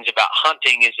tough things about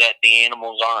hunting is that the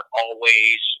animals aren't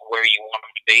always where you want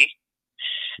them to be.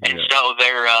 And so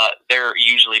they're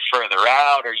usually further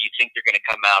out, or you think they're going to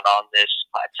come out on this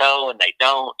plateau and they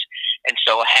don't. And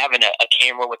so having a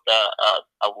camera with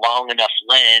a long enough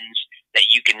lens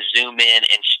that you can zoom in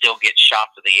and still get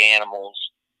shots of the animals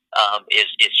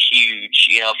is huge.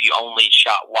 If you only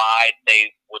shot wide,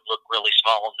 they would look really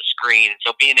small on the screen. And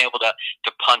so being able to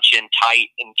punch in tight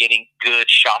and getting good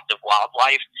shots of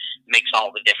wildlife makes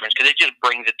all the difference, because it just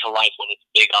brings it to life when it's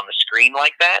big on the screen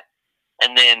like that.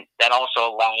 And then that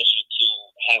also allows you to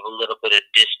have a little bit of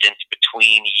distance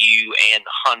between you and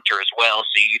the hunter as well,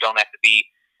 so you don't have to be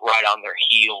right on their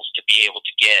heels to be able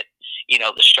to get,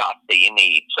 the shots that you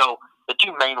need. So the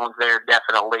two main ones there,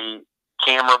 definitely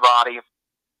camera body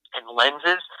and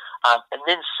lenses, and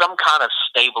then some kind of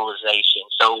stabilization.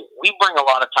 So we bring a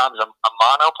lot of times a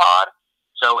monopod.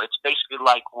 So it's basically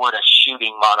like what a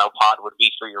shooting monopod would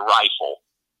be for your rifle.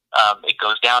 It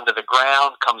goes down to the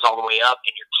ground, comes all the way up,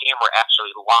 and your camera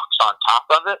actually locks on top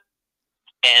of it.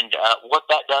 And what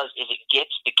that does is it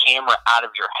gets the camera out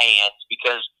of your hands,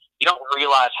 because you don't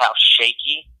realize how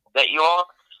shaky that you are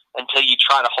until you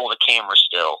try to hold a camera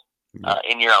still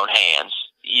in your own hands.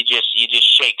 You just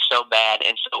shake so bad.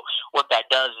 And so what that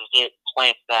does is it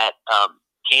plants that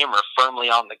camera firmly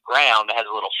on the ground. It has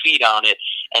a little feet on it,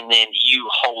 and then you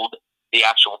hold the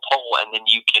actual pole, and then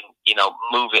you can,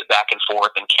 move it back and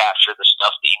forth and capture the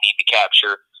stuff that you need to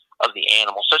capture of the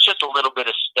animal. So it's just a little bit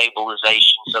of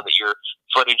stabilization so that your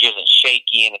footage isn't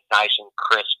shaky and it's nice and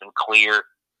crisp and clear.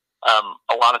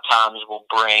 A lot of times we'll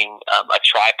bring a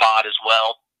tripod as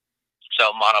well.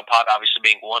 So monopod obviously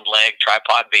being one leg,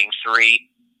 tripod being three.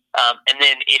 And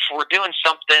then if we're doing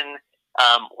something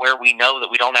where we know that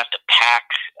we don't have to pack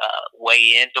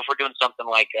weigh in, so if we're doing something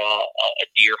like a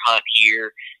deer hunt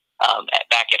here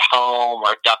back at home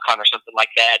or a duck hunt or something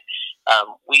like that,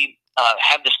 we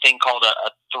have this thing called a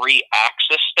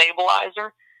 3-axis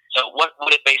stabilizer. So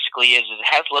what it basically is it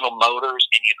has little motors,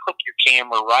 and you hook your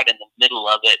camera right in the middle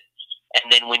of it. And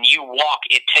then when you walk,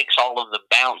 it takes all of the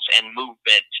bounce and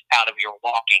movement out of your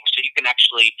walking. So you can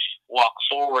actually walk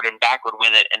forward and backward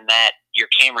with it, and that your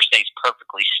camera stays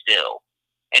perfectly still.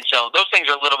 And so those things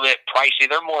are a little bit pricey.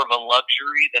 They're more of a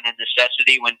luxury than a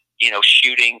necessity when,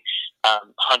 shooting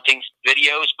hunting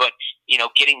videos. But,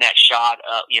 getting that shot,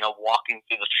 walking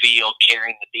through the field,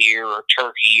 carrying the deer or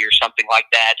turkey or something like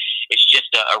that, it's just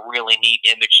a really neat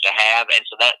image to have. And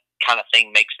so that kind of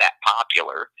thing makes that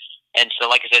popular. And so,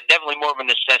 like I said, definitely more of a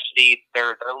necessity.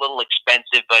 They're a little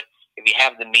expensive, but if you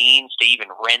have the means to even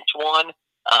rent one,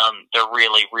 they're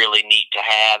really, really neat to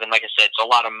have. And like I said, it's a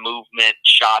lot of movement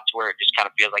shots where it just kind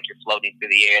of feels like you're floating through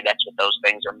the air. That's what those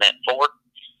things are meant for.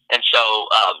 And so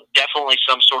definitely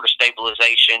some sort of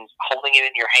stabilization. Holding it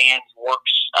in your hands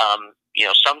works.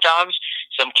 Sometimes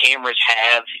some cameras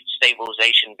have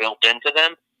stabilization built into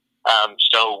them.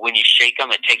 So when you shake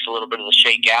them, it takes a little bit of the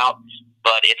shake out.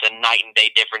 But it's a night and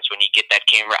day difference when you get that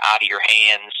camera out of your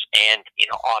hands and,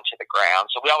 onto the ground.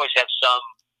 So we always have some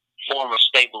form of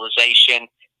stabilization.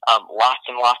 Lots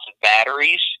and lots of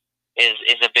batteries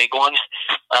is a big one.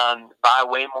 Buy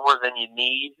way more than you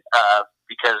need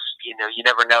because, you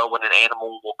never know when an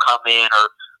animal will come in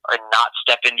or not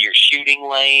step into your shooting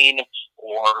lane,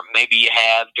 or maybe you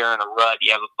have during a rut,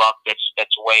 you have a buck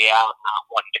that's way out, not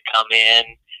wanting to come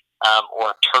in. Or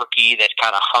a turkey that's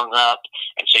kind of hung up,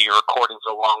 and so you're recording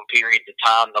for long periods of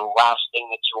time. The last thing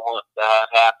that you want to have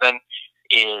happen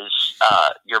is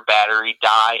your battery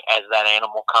die as that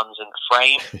animal comes into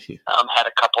frame. Had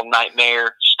a couple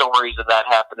nightmare stories of that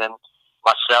happening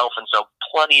myself, and so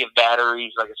plenty of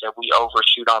batteries. Like I said, we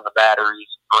overshoot on the batteries,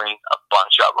 bring a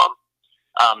bunch of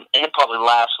them. And then probably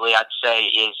lastly, I'd say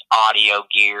is audio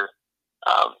gear.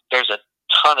 There's a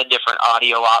ton of different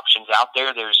audio options out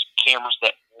there. There's cameras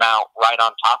that mount right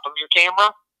on top of your camera,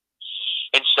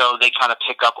 and so they kind of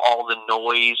pick up all the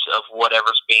noise of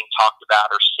whatever's being talked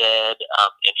about or said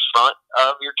in front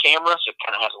of your camera, so it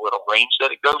kind of has a little range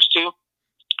that it goes to.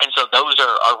 And so those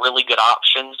are really good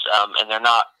options, and they're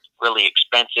not really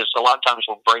expensive. So a lot of times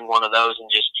we'll bring one of those and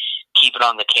just keep it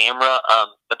on the camera,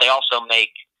 but they also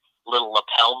make little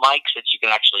lapel mics that you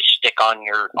can actually stick on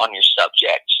your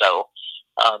subject. So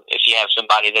if you have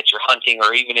somebody that you're hunting,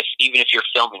 or even if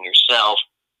you're filming yourself,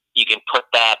 you can put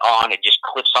that on. It just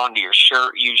clips onto your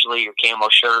shirt, usually your camo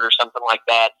shirt or something like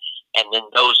that, and then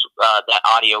that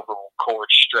audio will record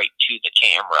straight to the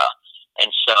camera.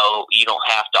 And so you don't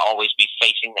have to always be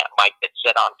facing that mic that's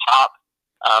set on top.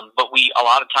 But we a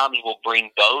lot of times will bring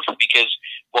both, because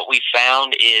what we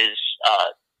found is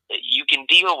you can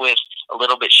deal with a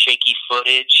little bit shaky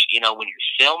footage, when you're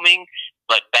filming,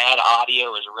 but bad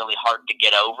audio is really hard to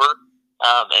get over,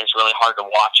 and it's really hard to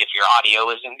watch if your audio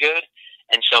isn't good.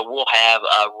 And so we'll have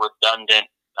a redundant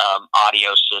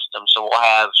audio system. So we'll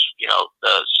have,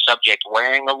 the subject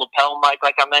wearing a lapel mic,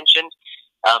 like I mentioned.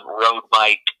 Rode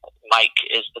Mic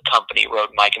is the company,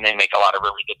 Rode Mic, and they make a lot of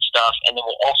really good stuff. And then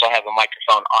we'll also have a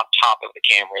microphone on top of the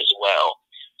camera as well.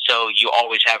 So you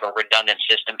always have a redundant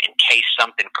system in case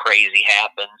something crazy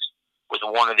happens with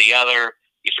one or the other.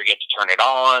 You forget to turn it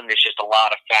on. There's just a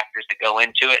lot of factors that go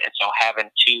into it. And so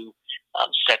having two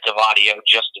sets of audio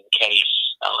just in case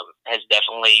has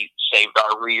definitely saved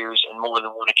our rears in more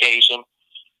than one occasion.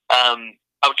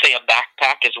 I would say a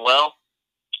backpack as well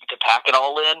to pack it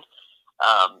all in.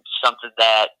 Something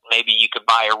that maybe you could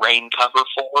buy a rain cover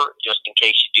for, just in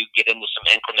case you do get into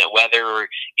some inclement weather, or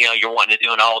you're wanting to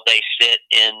do an all-day sit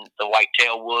in the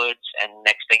whitetail woods, and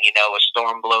next thing you know, a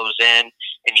storm blows in,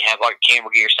 and you have like camera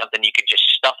gear or something you can just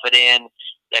stuff it in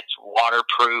that's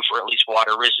waterproof or at least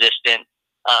water resistant.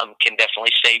 Can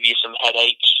definitely save you some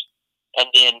headaches. And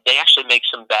then they actually make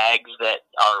some bags that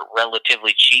are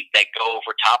relatively cheap that go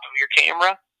over top of your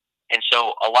camera. And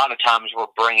so a lot of times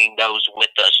we're bringing those with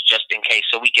us just in case,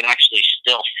 so we can actually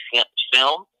still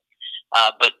film,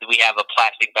 but we have a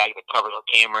plastic bag that covers our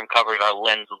camera and covers our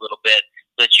lens a little bit,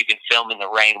 so that you can film in the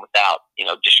rain without,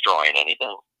 destroying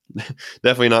anything.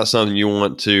 Definitely not something you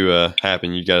want to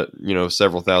happen. You got,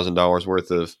 several $1,000s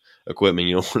worth of equipment.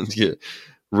 You don't want to get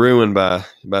ruined by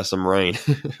some rain.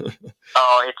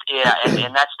 Oh, it's yeah,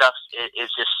 and that stuff is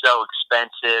just so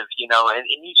expensive, and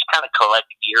you just kind of collect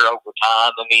gear over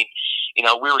time. I mean,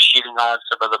 we were shooting on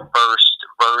some of the first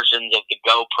versions of the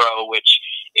GoPro, which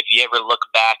if you ever look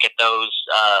back at those,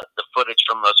 the footage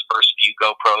from those first few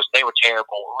GoPros, they were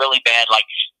terrible, really bad, like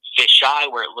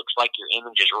fisheye, where it looks like your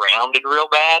image is rounded real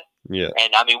bad. Yeah.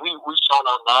 And I mean, we shot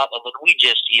on that, and then we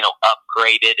just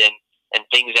upgraded and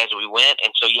things as we went.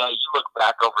 And so, you look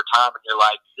back over time and you're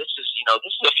like, this is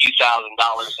a few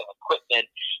 $1,000s of equipment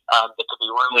that could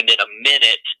be ruined in a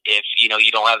minute if,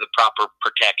 you don't have the proper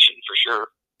protection, for sure.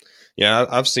 Yeah,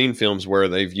 I've seen films where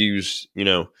they've used,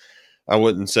 I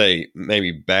wouldn't say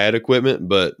maybe bad equipment,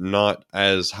 but not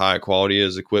as high quality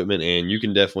as equipment. And you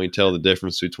can definitely tell the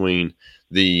difference between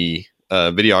the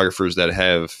videographers that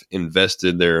have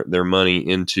invested their money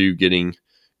into getting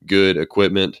good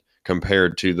equipment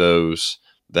compared to those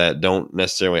that don't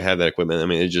necessarily have that equipment. I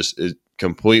mean, it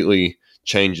completely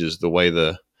changes the way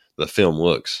the film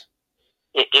looks.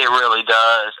 It really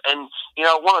does. And,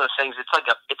 one of the things,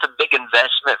 it's a big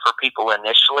investment for people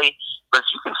initially, but if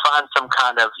you can find some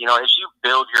kind of, as you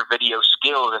build your video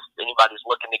skills, if anybody's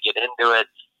looking to get into it,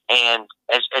 and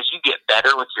as you get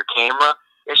better with your camera,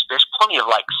 there's plenty of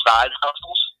like side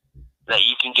hustles that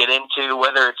you can get into,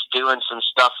 whether it's doing some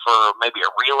stuff for maybe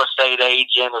a real estate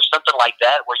agent or something like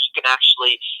that, where you can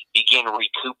actually begin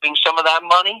recouping some of that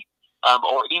money.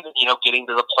 Or even, getting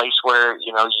to the place where,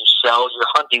 you sell your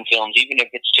hunting films, even if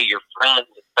it's to your friends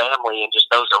and family and just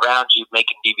those around you,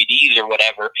 making DVDs or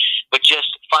whatever, but just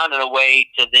finding a way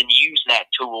to then use that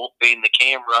tool, being the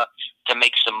camera, to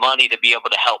make some money to be able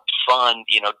to help fund,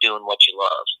 doing what you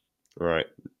love. Right.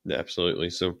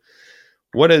 Absolutely. So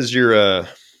what's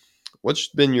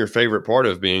been your favorite part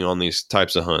of being on these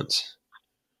types of hunts?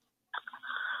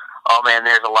 Oh man,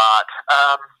 there's a lot.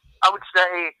 I would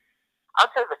say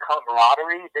the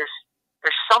camaraderie.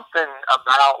 There's something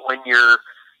about when you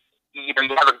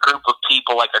have a group of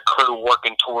people, like a crew,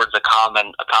 working towards a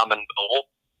common goal.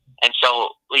 And so,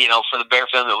 for the bear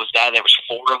film, it was that there was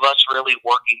 4 of us really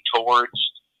working towards,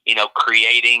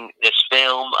 creating this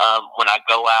film. When I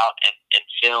go out and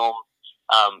film,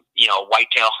 a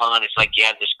whitetail hunt, it's like you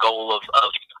have this goal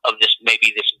of this,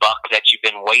 maybe this buck that you've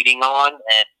been waiting on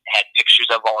and had pictures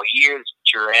of all year.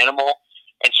 It's your animal.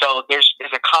 And so there's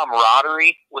a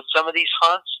camaraderie with some of these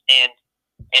hunts, and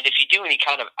if you do any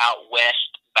kind of out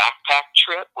west backpack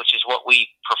trip, which is what we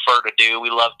prefer to do, we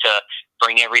love to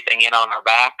bring everything in on our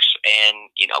backs and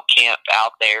camp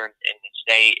out there and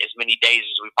stay as many days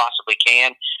as we possibly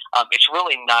can. It's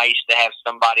really nice to have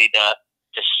somebody to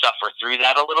suffer through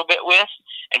that a little bit with,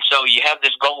 and so you have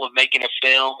this goal of making a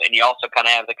film, and you also kind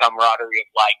of have the camaraderie of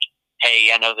like,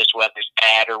 hey, I know this weather's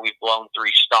bad or we've blown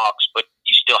 3 stalks, but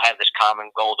you still have this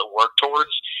common goal to work towards,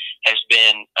 has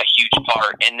been a huge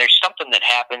part. And there's something that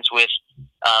happens with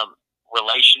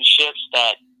relationships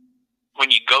that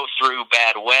when you go through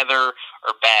bad weather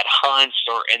or bad hunts,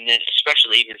 and then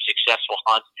especially even successful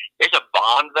hunts, there's a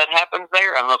bond that happens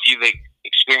there. I don't know if you've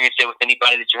experienced it with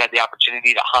anybody that you had the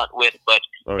opportunity to hunt with, but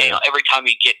every time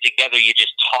you get together, you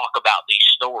just talk about these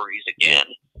stories again.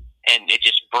 And it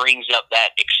just brings up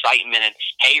that excitement. And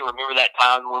hey, remember that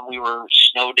time when we were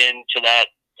snowed into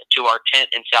to our tent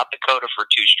in South Dakota for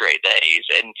 2 straight days?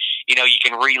 And you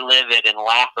can relive it and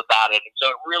laugh about it. And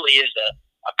so it really is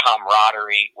a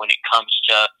camaraderie when it comes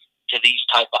to these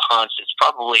type of hunts. It's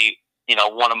probably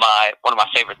one of my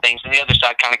favorite things. And the other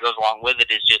side kind of goes along with it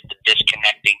is just the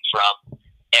disconnecting from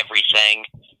everything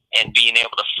and being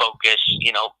able to focus.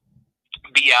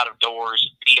 Be out of doors,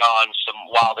 be on some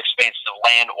wild expanses of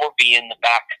land, or be in the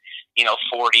back,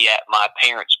 40 at my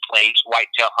parents' place,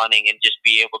 whitetail hunting, and just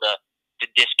be able to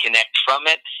disconnect from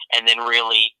it. And then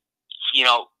really,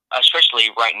 especially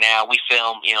right now, we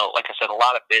film, like I said, a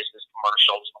lot of business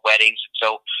commercials and weddings. And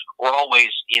so we're always,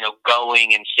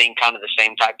 going and seeing kind of the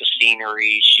same type of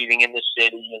scenery, shooting in the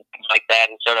city and things like that.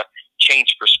 And so to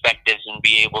change perspectives and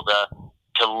be able to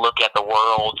look at the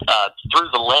world through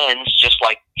the lens, just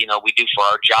like we do for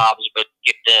our jobs, but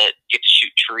get to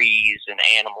shoot trees and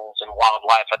animals and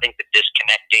wildlife. I think the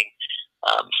disconnecting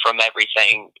from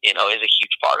everything, is a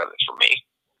huge part of it for me.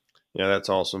 Yeah, that's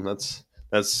awesome. That's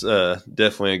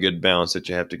definitely a good balance that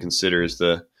you have to consider. Is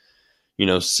the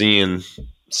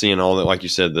seeing all that, like you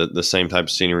said, the same type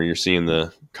of scenery. You're seeing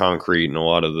the concrete and a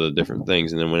lot of the different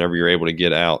things, and then whenever you're able to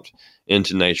get out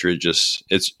into nature,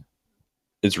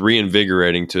 it's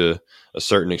reinvigorating to a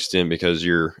certain extent because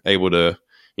you're able to,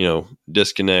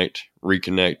 disconnect,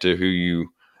 reconnect to who you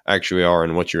actually are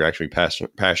and what you're actually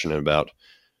passionate about.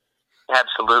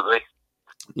 Absolutely.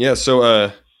 Yeah.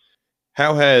 So,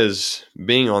 how has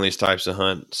being on these types of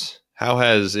hunts, How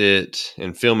has it,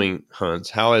 in filming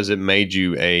hunts, how has it made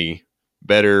you a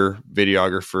better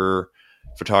videographer,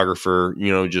 photographer,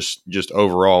 just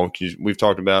overall? 'Cause we've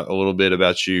talked about a little bit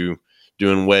about you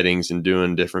doing weddings and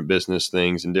doing different business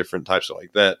things and different types of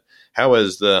like that. How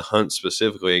has the hunt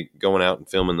specifically, going out and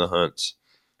filming the hunts,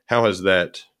 how has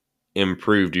that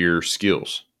improved your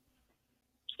skills?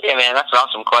 Yeah, man, that's an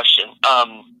awesome question.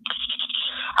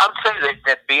 I would say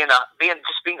that being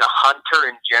a hunter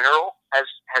in general has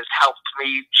helped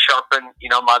me sharpen,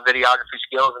 my videography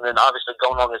skills, and then obviously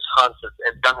going on this hunt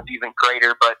has done it even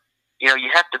greater. But you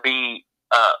have to be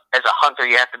as a hunter,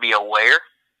 you have to be aware,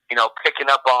 picking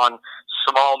up on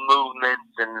small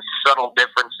movements and subtle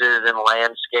differences in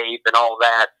landscape and all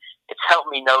that. It's helped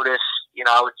me notice,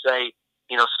 I would say,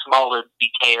 smaller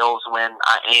details when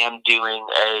I am doing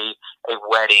a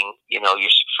wedding,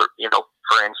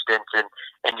 for instance,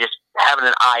 and just having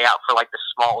an eye out for like the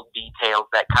small details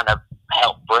that kind of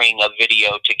help bring a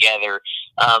video together.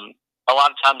 A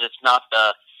lot of times it's not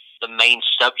the main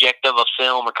subject of a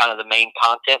film or kind of the main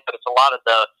content, but it's a lot of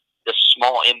the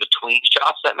small in-between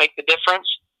shots that make the difference.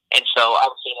 And so I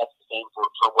would say that's the same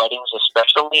for weddings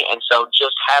especially. And so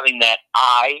just having that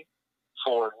eye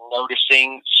for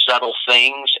noticing subtle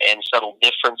things and subtle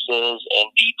differences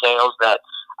and details that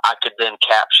I could then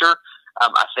capture.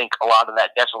 I think a lot of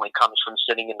that definitely comes from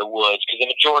sitting in the woods, because the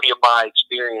majority of my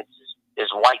experience is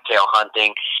whitetail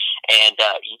hunting, and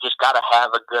you just got to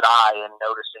have a good eye and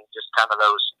noticing just kind of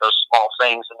those small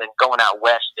things, and then going out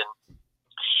west and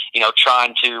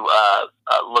trying to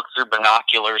look through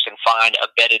binoculars and find a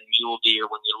bedded mule deer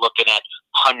when you're looking at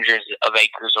hundreds of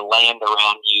acres of land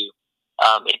around you.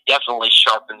 It definitely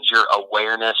sharpens your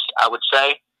awareness, I would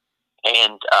say.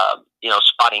 And,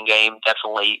 spotting game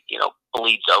definitely,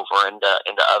 bleeds over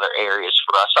into other areas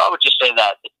for us. So I would just say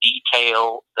that the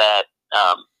detail that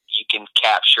you can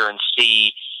capture and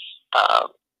see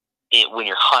when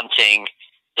you're hunting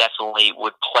definitely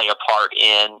would play a part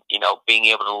in, being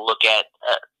able to look at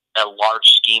a large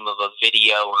scheme of a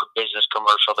video or a business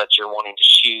commercial that you're wanting to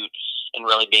shoot, and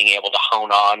really being able to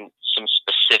hone on some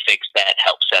specifics that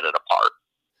help set it apart.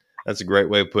 That's a great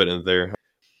way of putting it there.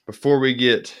 Before we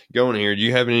get going here, do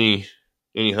you have any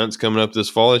hunts coming up this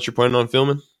fall that you're planning on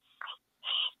filming?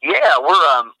 Yeah,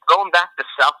 we're going back to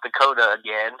South Dakota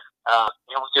again.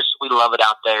 We love it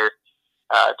out there.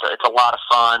 It's a lot of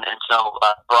fun, and so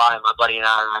Brian, my buddy, and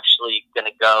I are actually going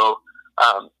to go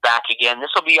back again.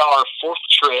 This will be our fourth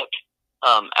trip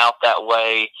out that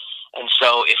way, and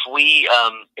so if we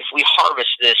harvest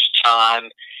this time,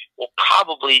 we'll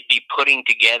probably be putting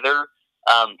together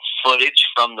footage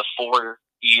from the 4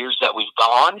 years that we've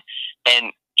gone,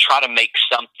 and try to make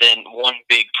one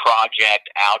big project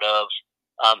out of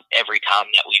every time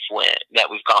that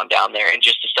we've gone down there, and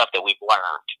just the stuff that we've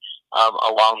learned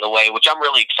along the way, which I'm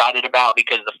really excited about,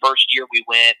 because the first year we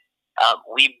went,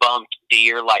 we bumped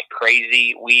deer like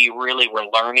crazy. We really were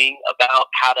learning about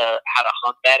how to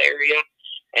hunt that area,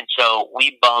 and so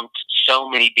we bumped so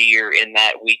many deer in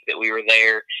that week that we were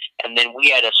there. And then we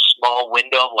had a small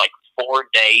window of like 4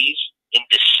 days in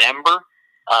December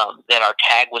that our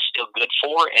tag was still good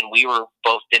for, and we were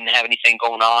both didn't have anything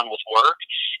going on with work,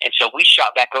 and so we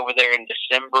shot back over there in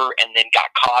December, and then got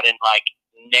caught in like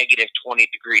negative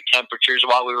 20-degree temperatures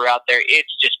while we were out there.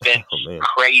 It's just been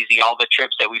crazy, all the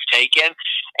trips that we've taken,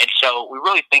 and so we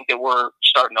really think that we're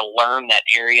starting to learn that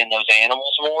area and those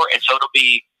animals more, and so it'll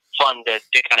be fun to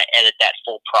kind of edit that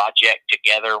full project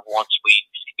together once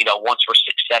we're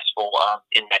successful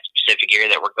in that specific area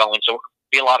that we're going. So there'll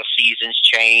be a lot of seasons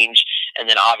change, and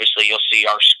then obviously you'll see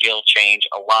our skill change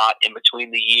a lot in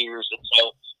between the years. And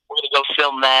so we're going to go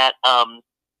film that.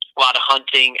 A lot of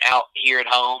hunting out here at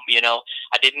home.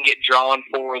 I didn't get drawn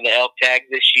for the elk tag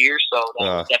this year, so that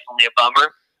was definitely a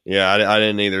bummer. Yeah, I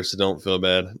didn't either, so don't feel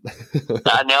bad.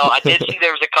 I know. I did see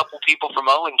there was a couple people from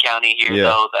Owen County here,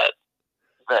 though,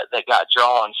 that got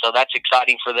drawn, so that's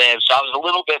exciting for them. So I was a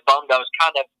little bit bummed. I was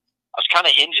kind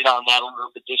of hinging on that a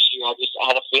little bit this year. I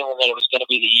had a feeling that it was going to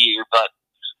be the year, but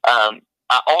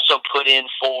I also put in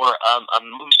for a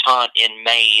moose hunt in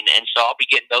Maine, and so I'll be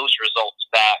getting those results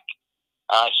back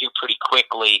here pretty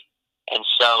quickly. And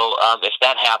so if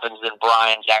that happens, then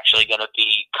Brian's actually going to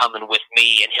be coming with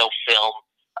me, and he'll film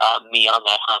me on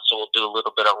that hunt, so we'll do a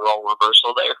little bit of role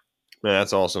reversal there. Man,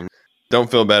 that's awesome. Don't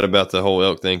feel bad about the whole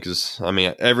elk thing, because,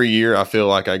 every year I feel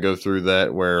like I go through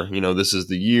that where, this is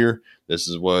the year, this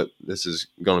is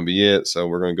going to be it, so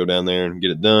we're going to go down there and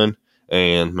get it done,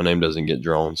 and my name doesn't get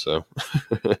drawn, so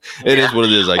it is what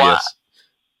it is, I guess.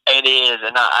 It is,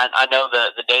 and I know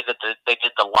the day that they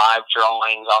did the live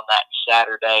drawings on that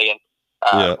Saturday,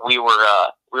 and we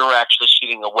were actually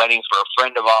shooting a wedding for a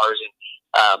friend of ours,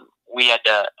 and we had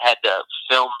to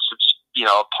film some,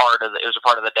 it was a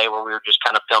part of the day where we were just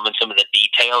kind of filming some of the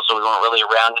details, so we weren't really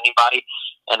around anybody.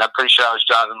 And I'm pretty sure I was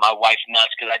driving my wife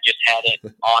nuts because I just had it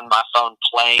on my phone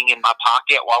playing in my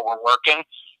pocket while we're working,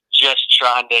 just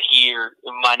trying to hear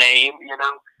my name,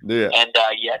 Yeah. And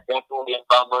definitely a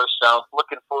bummer. So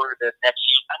looking forward to next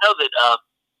year. I know that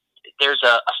there's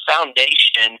a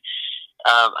foundation.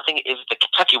 I think it's the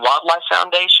Kentucky Wildlife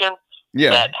Foundation.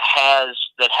 Yeah. That has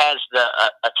the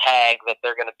a tag that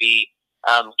they're going to be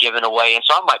giving away, and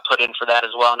so I might put in for that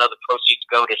as well. I know the proceeds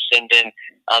go to sending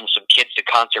some kids to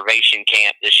conservation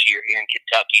camp this year here in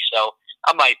Kentucky, so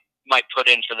I might put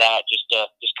in for that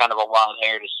just kind of a while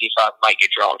there to see if I might get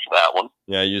drawn for that one.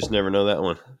 Yeah, you just never know that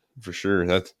one for sure.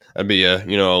 That'd be a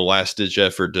last ditch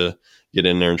effort to get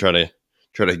in there and try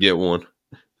to get one.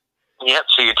 Yep.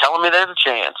 So you're telling me there's a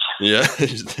chance? Yeah,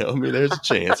 just telling me there's a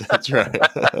chance. That's right.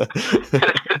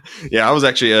 Yeah, I was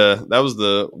actually that was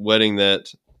the wedding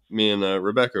that me and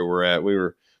Rebecca were at. We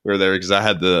were there because I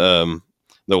had the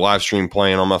live stream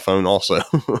playing on my phone also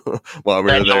while we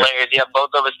That's were there. Hilarious. Yeah,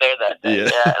 both of us there that day. Yeah.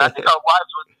 And I think our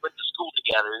wives went to school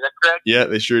together. Is that correct? Yeah,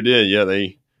 they sure did. Yeah,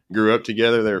 they grew up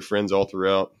together. They were friends all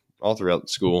throughout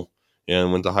school. Yeah,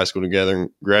 and went to high school together and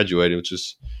graduated, which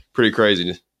is pretty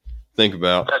crazy to think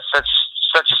about. That's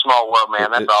such a small world,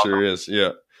 man. That's awesome. Sure is.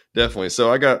 Yeah, definitely.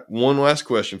 So I got one last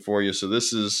question for you. So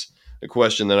this is a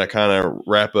question that I kind of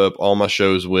wrap up all my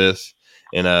shows with,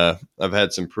 and I've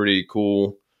had some pretty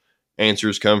cool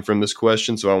answers come from this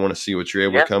question. So I want to see what you're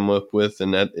able to come up with,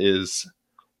 and that is,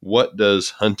 what does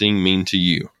hunting mean to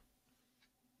you?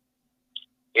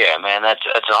 Yeah, man, that's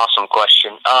an awesome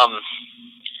question.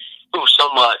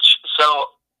 So much. So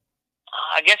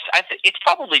I guess it's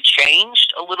probably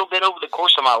changed a little bit over the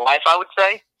course of my life, I would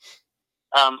say.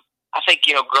 I think,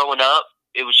 growing up,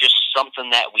 it was just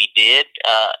something that we did.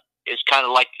 It's kind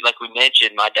of like we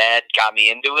mentioned, my dad got me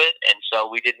into it, and so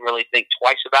we didn't really think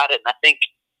twice about it. And I think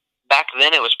back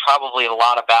then it was probably a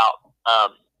lot about,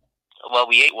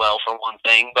 we ate well for one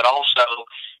thing, but also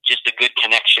just a good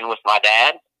connection with my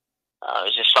dad.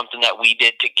 It was just something that we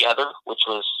did together, which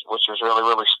was really,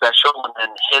 really special. And then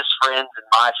his friends and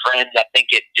my friends, I think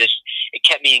it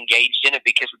kept me engaged in it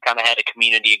because we kind of had a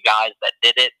community of guys that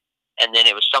did it. And then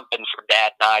it was something for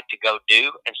Dad and I to go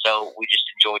do. And so we just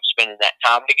enjoyed spending that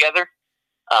time together.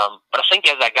 But I think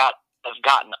as I've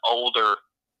gotten older,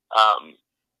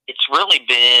 it's really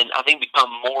been, I think, become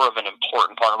more of an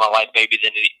important part of my life maybe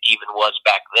than it even was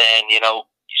back then. You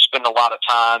spend a lot of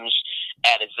times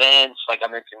at events, like I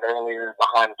mentioned earlier,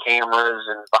 behind cameras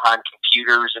and behind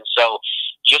computers. And so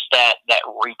just that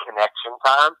reconnection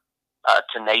time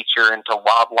to nature and to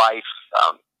wildlife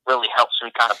really helps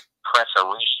me kind of press a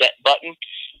reset button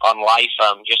on life.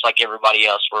 Just like everybody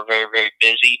else, we're very, very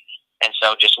busy. And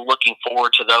so just looking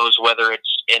forward to those, whether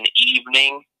it's an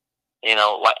evening,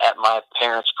 like at my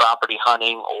parents' property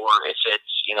hunting, or if it's,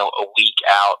 a week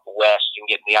out west and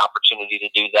getting the opportunity to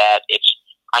do that.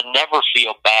 I never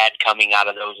feel bad coming out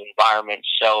of those environments.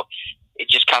 So it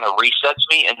just kind of resets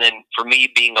me. And then for me,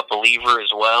 being a believer as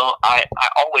well, I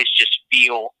always just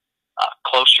feel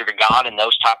closer to God in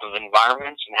those type of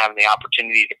environments, and having the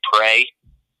opportunity to pray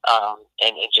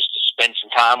and just to spend some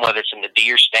time, whether it's in the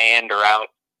deer stand or out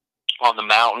on the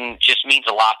mountain, just means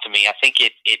a lot to me. I think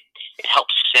it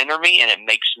helps center me, and it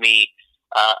makes me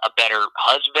a better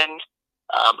husband,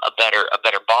 a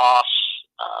better boss,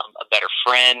 a better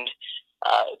friend.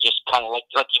 Just kind of like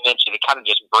you mentioned, it kind of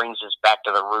just brings us back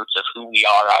to the roots of who we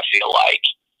are, I feel like.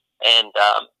 And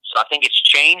so I think it's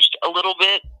changed a little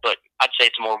bit, but I'd say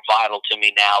it's more vital to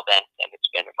me now than it's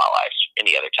been in my life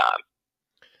any other time.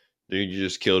 Dude, you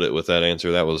just killed it with that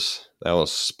answer. That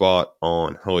was spot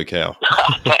on. Holy cow.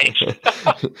 Thanks.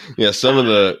 Yeah, some of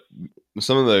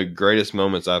the greatest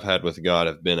moments I've had with God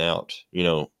have been out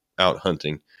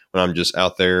hunting, when I'm just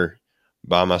out there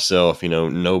by myself,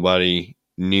 nobody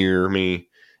near me.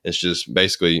 It's just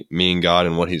basically me and God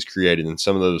and what He's created. And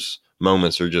some of those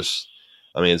moments are just,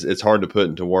 it's hard to put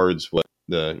into words what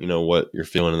what you're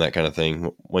feeling and that kind of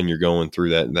thing when you're going through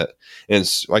that. And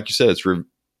it's like you said, it's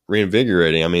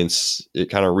reinvigorating. It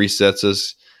kind of resets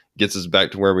us, gets us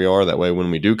back to where we are. That way,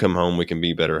 when we do come home, we can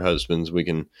be better husbands. We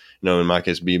can, in my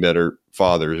case, be better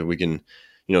fathers. We can,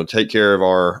 take care of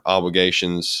our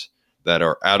obligations that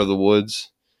are out of the woods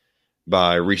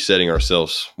by resetting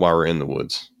ourselves while we're in the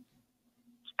woods.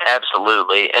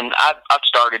 Absolutely. And I've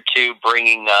started to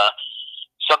bringing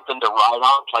something to write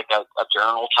on, like a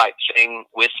journal type thing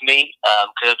with me,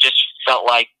 because I've just felt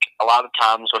like a lot of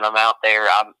times when I'm out there,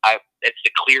 it's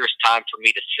the clearest time for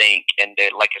me to think and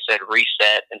to, like I said,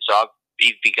 reset. And so I've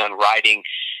begun writing,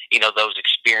 those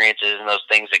experiences and those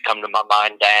things that come to my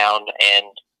mind down. And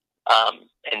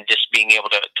And just being able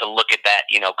to look at that,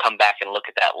 come back and look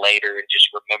at that later and just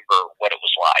remember what it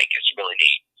was like is really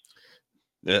neat.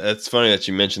 Yeah, it's funny that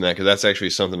you mentioned that, because that's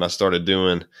actually something I started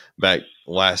doing back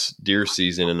last deer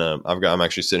season, and I'm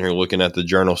actually sitting here looking at the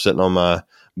journal sitting on my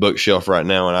bookshelf right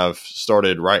now, and I've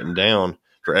started writing down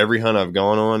for every hunt I've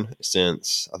gone on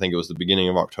since I think it was the beginning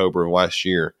of October of last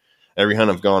year. Every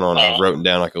hunt I've gone on, I've written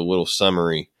down like a little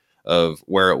summary of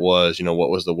where it was,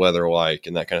 what was the weather like,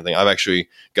 and that kind of thing. I've actually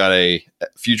got a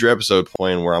future episode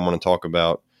planned where I'm going to talk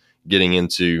about getting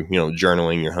into,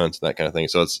 journaling your hunts and that kind of thing.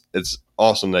 So it's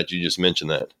awesome that you just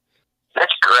mentioned that.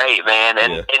 That's great, man.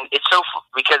 And it's so,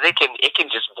 because it can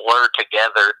just blur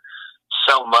together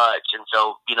so much. And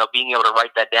so, being able to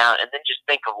write that down and then just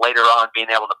think of later on being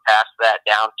able to pass that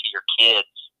down to your kids,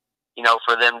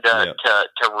 for them to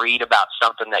read about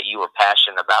something that you were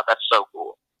passionate about. That's so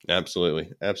cool.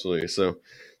 Absolutely. Absolutely. So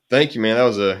thank you, man. That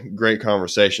was a great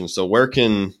conversation. So where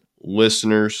can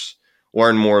listeners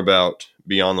learn more about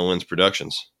Beyond the Lens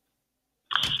Productions?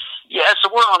 Yeah, so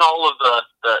we're on all of the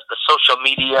social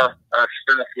media stuff.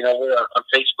 We're on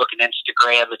Facebook and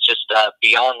Instagram. It's just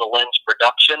Beyond the Lens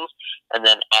Productions, and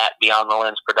then at Beyond the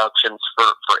Lens Productions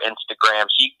for Instagram.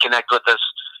 So you can connect with us,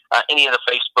 any of the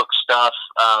Facebook stuff.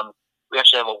 We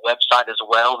actually have a website as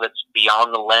well that's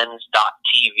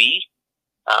beyondthelens.tv,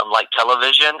 like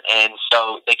television. And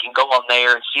so they can go on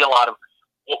there and see a lot of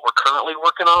what we're currently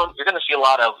working on. You're going to see a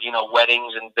lot of,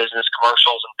 weddings and business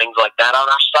commercials and things like that on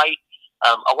our site.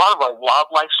 A lot of our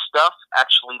wildlife stuff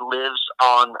actually lives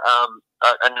on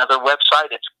another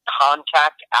website. It's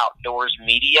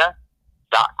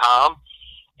contactoutdoorsmedia.com.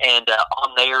 And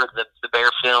on there, the bear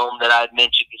film that I had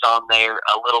mentioned is on there.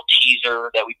 A little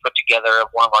teaser that we put together of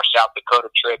one of our South Dakota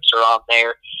trips are on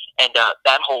there. And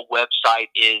that whole website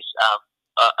is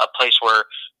a place where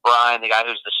Brian, the guy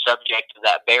who's the subject of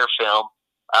that bear film,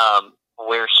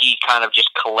 where he kind of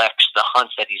just collects the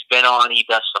hunts that he's been on. He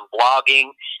does some blogging.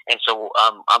 And so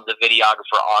I'm the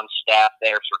videographer on staff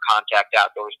there for Contact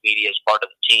Outdoors Media as part of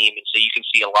the team. And so you can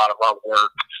see a lot of our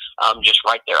work just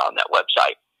right there on that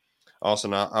website.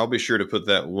 Awesome. I'll be sure to put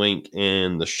that link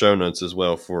in the show notes as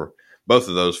well for both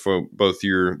of those, for both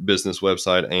your business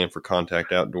website and for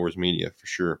Contact Outdoors Media, for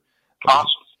sure. Awesome.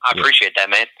 I appreciate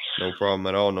that, man. No problem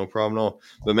at all. No problem at all.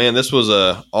 But, man, this was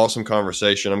an awesome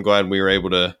conversation. I'm glad we were able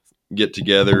to get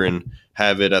together and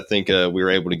have it. I think we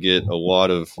were able to get a lot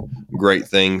of great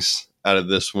things out of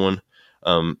this one.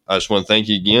 I just want to thank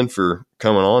you again for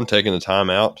coming on, taking the time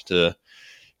out to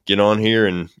get on here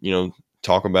and,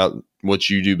 talk about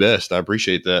what you do best. I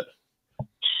appreciate that.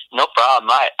 No problem.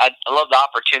 I love the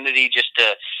opportunity just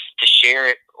to share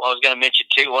it. Well, I was going to mention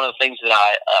too, one of the things that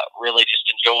I really just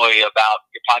enjoy about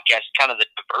your podcast is kind of the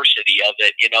diversity of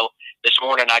it. This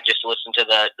morning I just listened to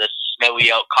the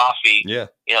Snowy Oak Coffee,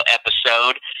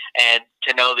 episode, and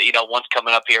to know that, one's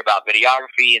coming up here about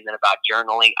videography and then about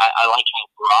journaling. I like how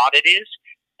broad it is.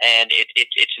 And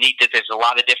it's neat that there's a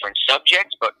lot of different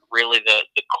subjects, but really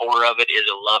the core of it is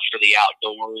a love for the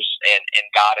outdoors and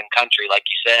God and country, like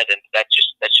you said, and that's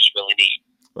just really neat.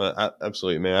 Well,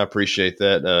 absolutely, man. I appreciate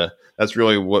that. That's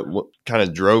really what kind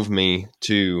of drove me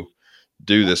to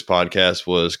do this podcast,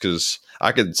 was because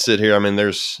I could sit here. I mean,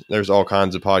 there's all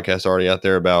kinds of podcasts already out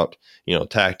there about,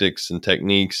 tactics and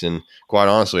techniques. And quite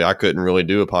honestly, I couldn't really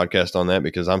do a podcast on that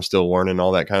because I'm still learning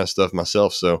all that kind of stuff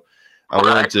myself. So I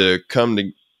wanted to come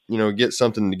to, get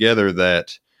something together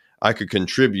that I could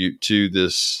contribute to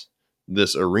this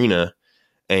arena.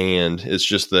 And it's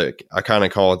just I kind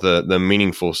of call it the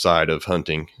meaningful side of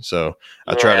hunting. So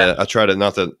I try to,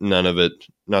 not that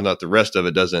the rest of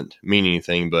it doesn't mean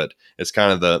anything, but it's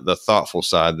kind of the thoughtful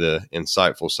side, the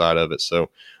insightful side of it. So,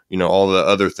 all the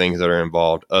other things that are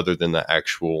involved other than the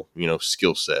actual,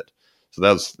 skill set. So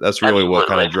that's really what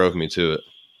kind of drove me to it.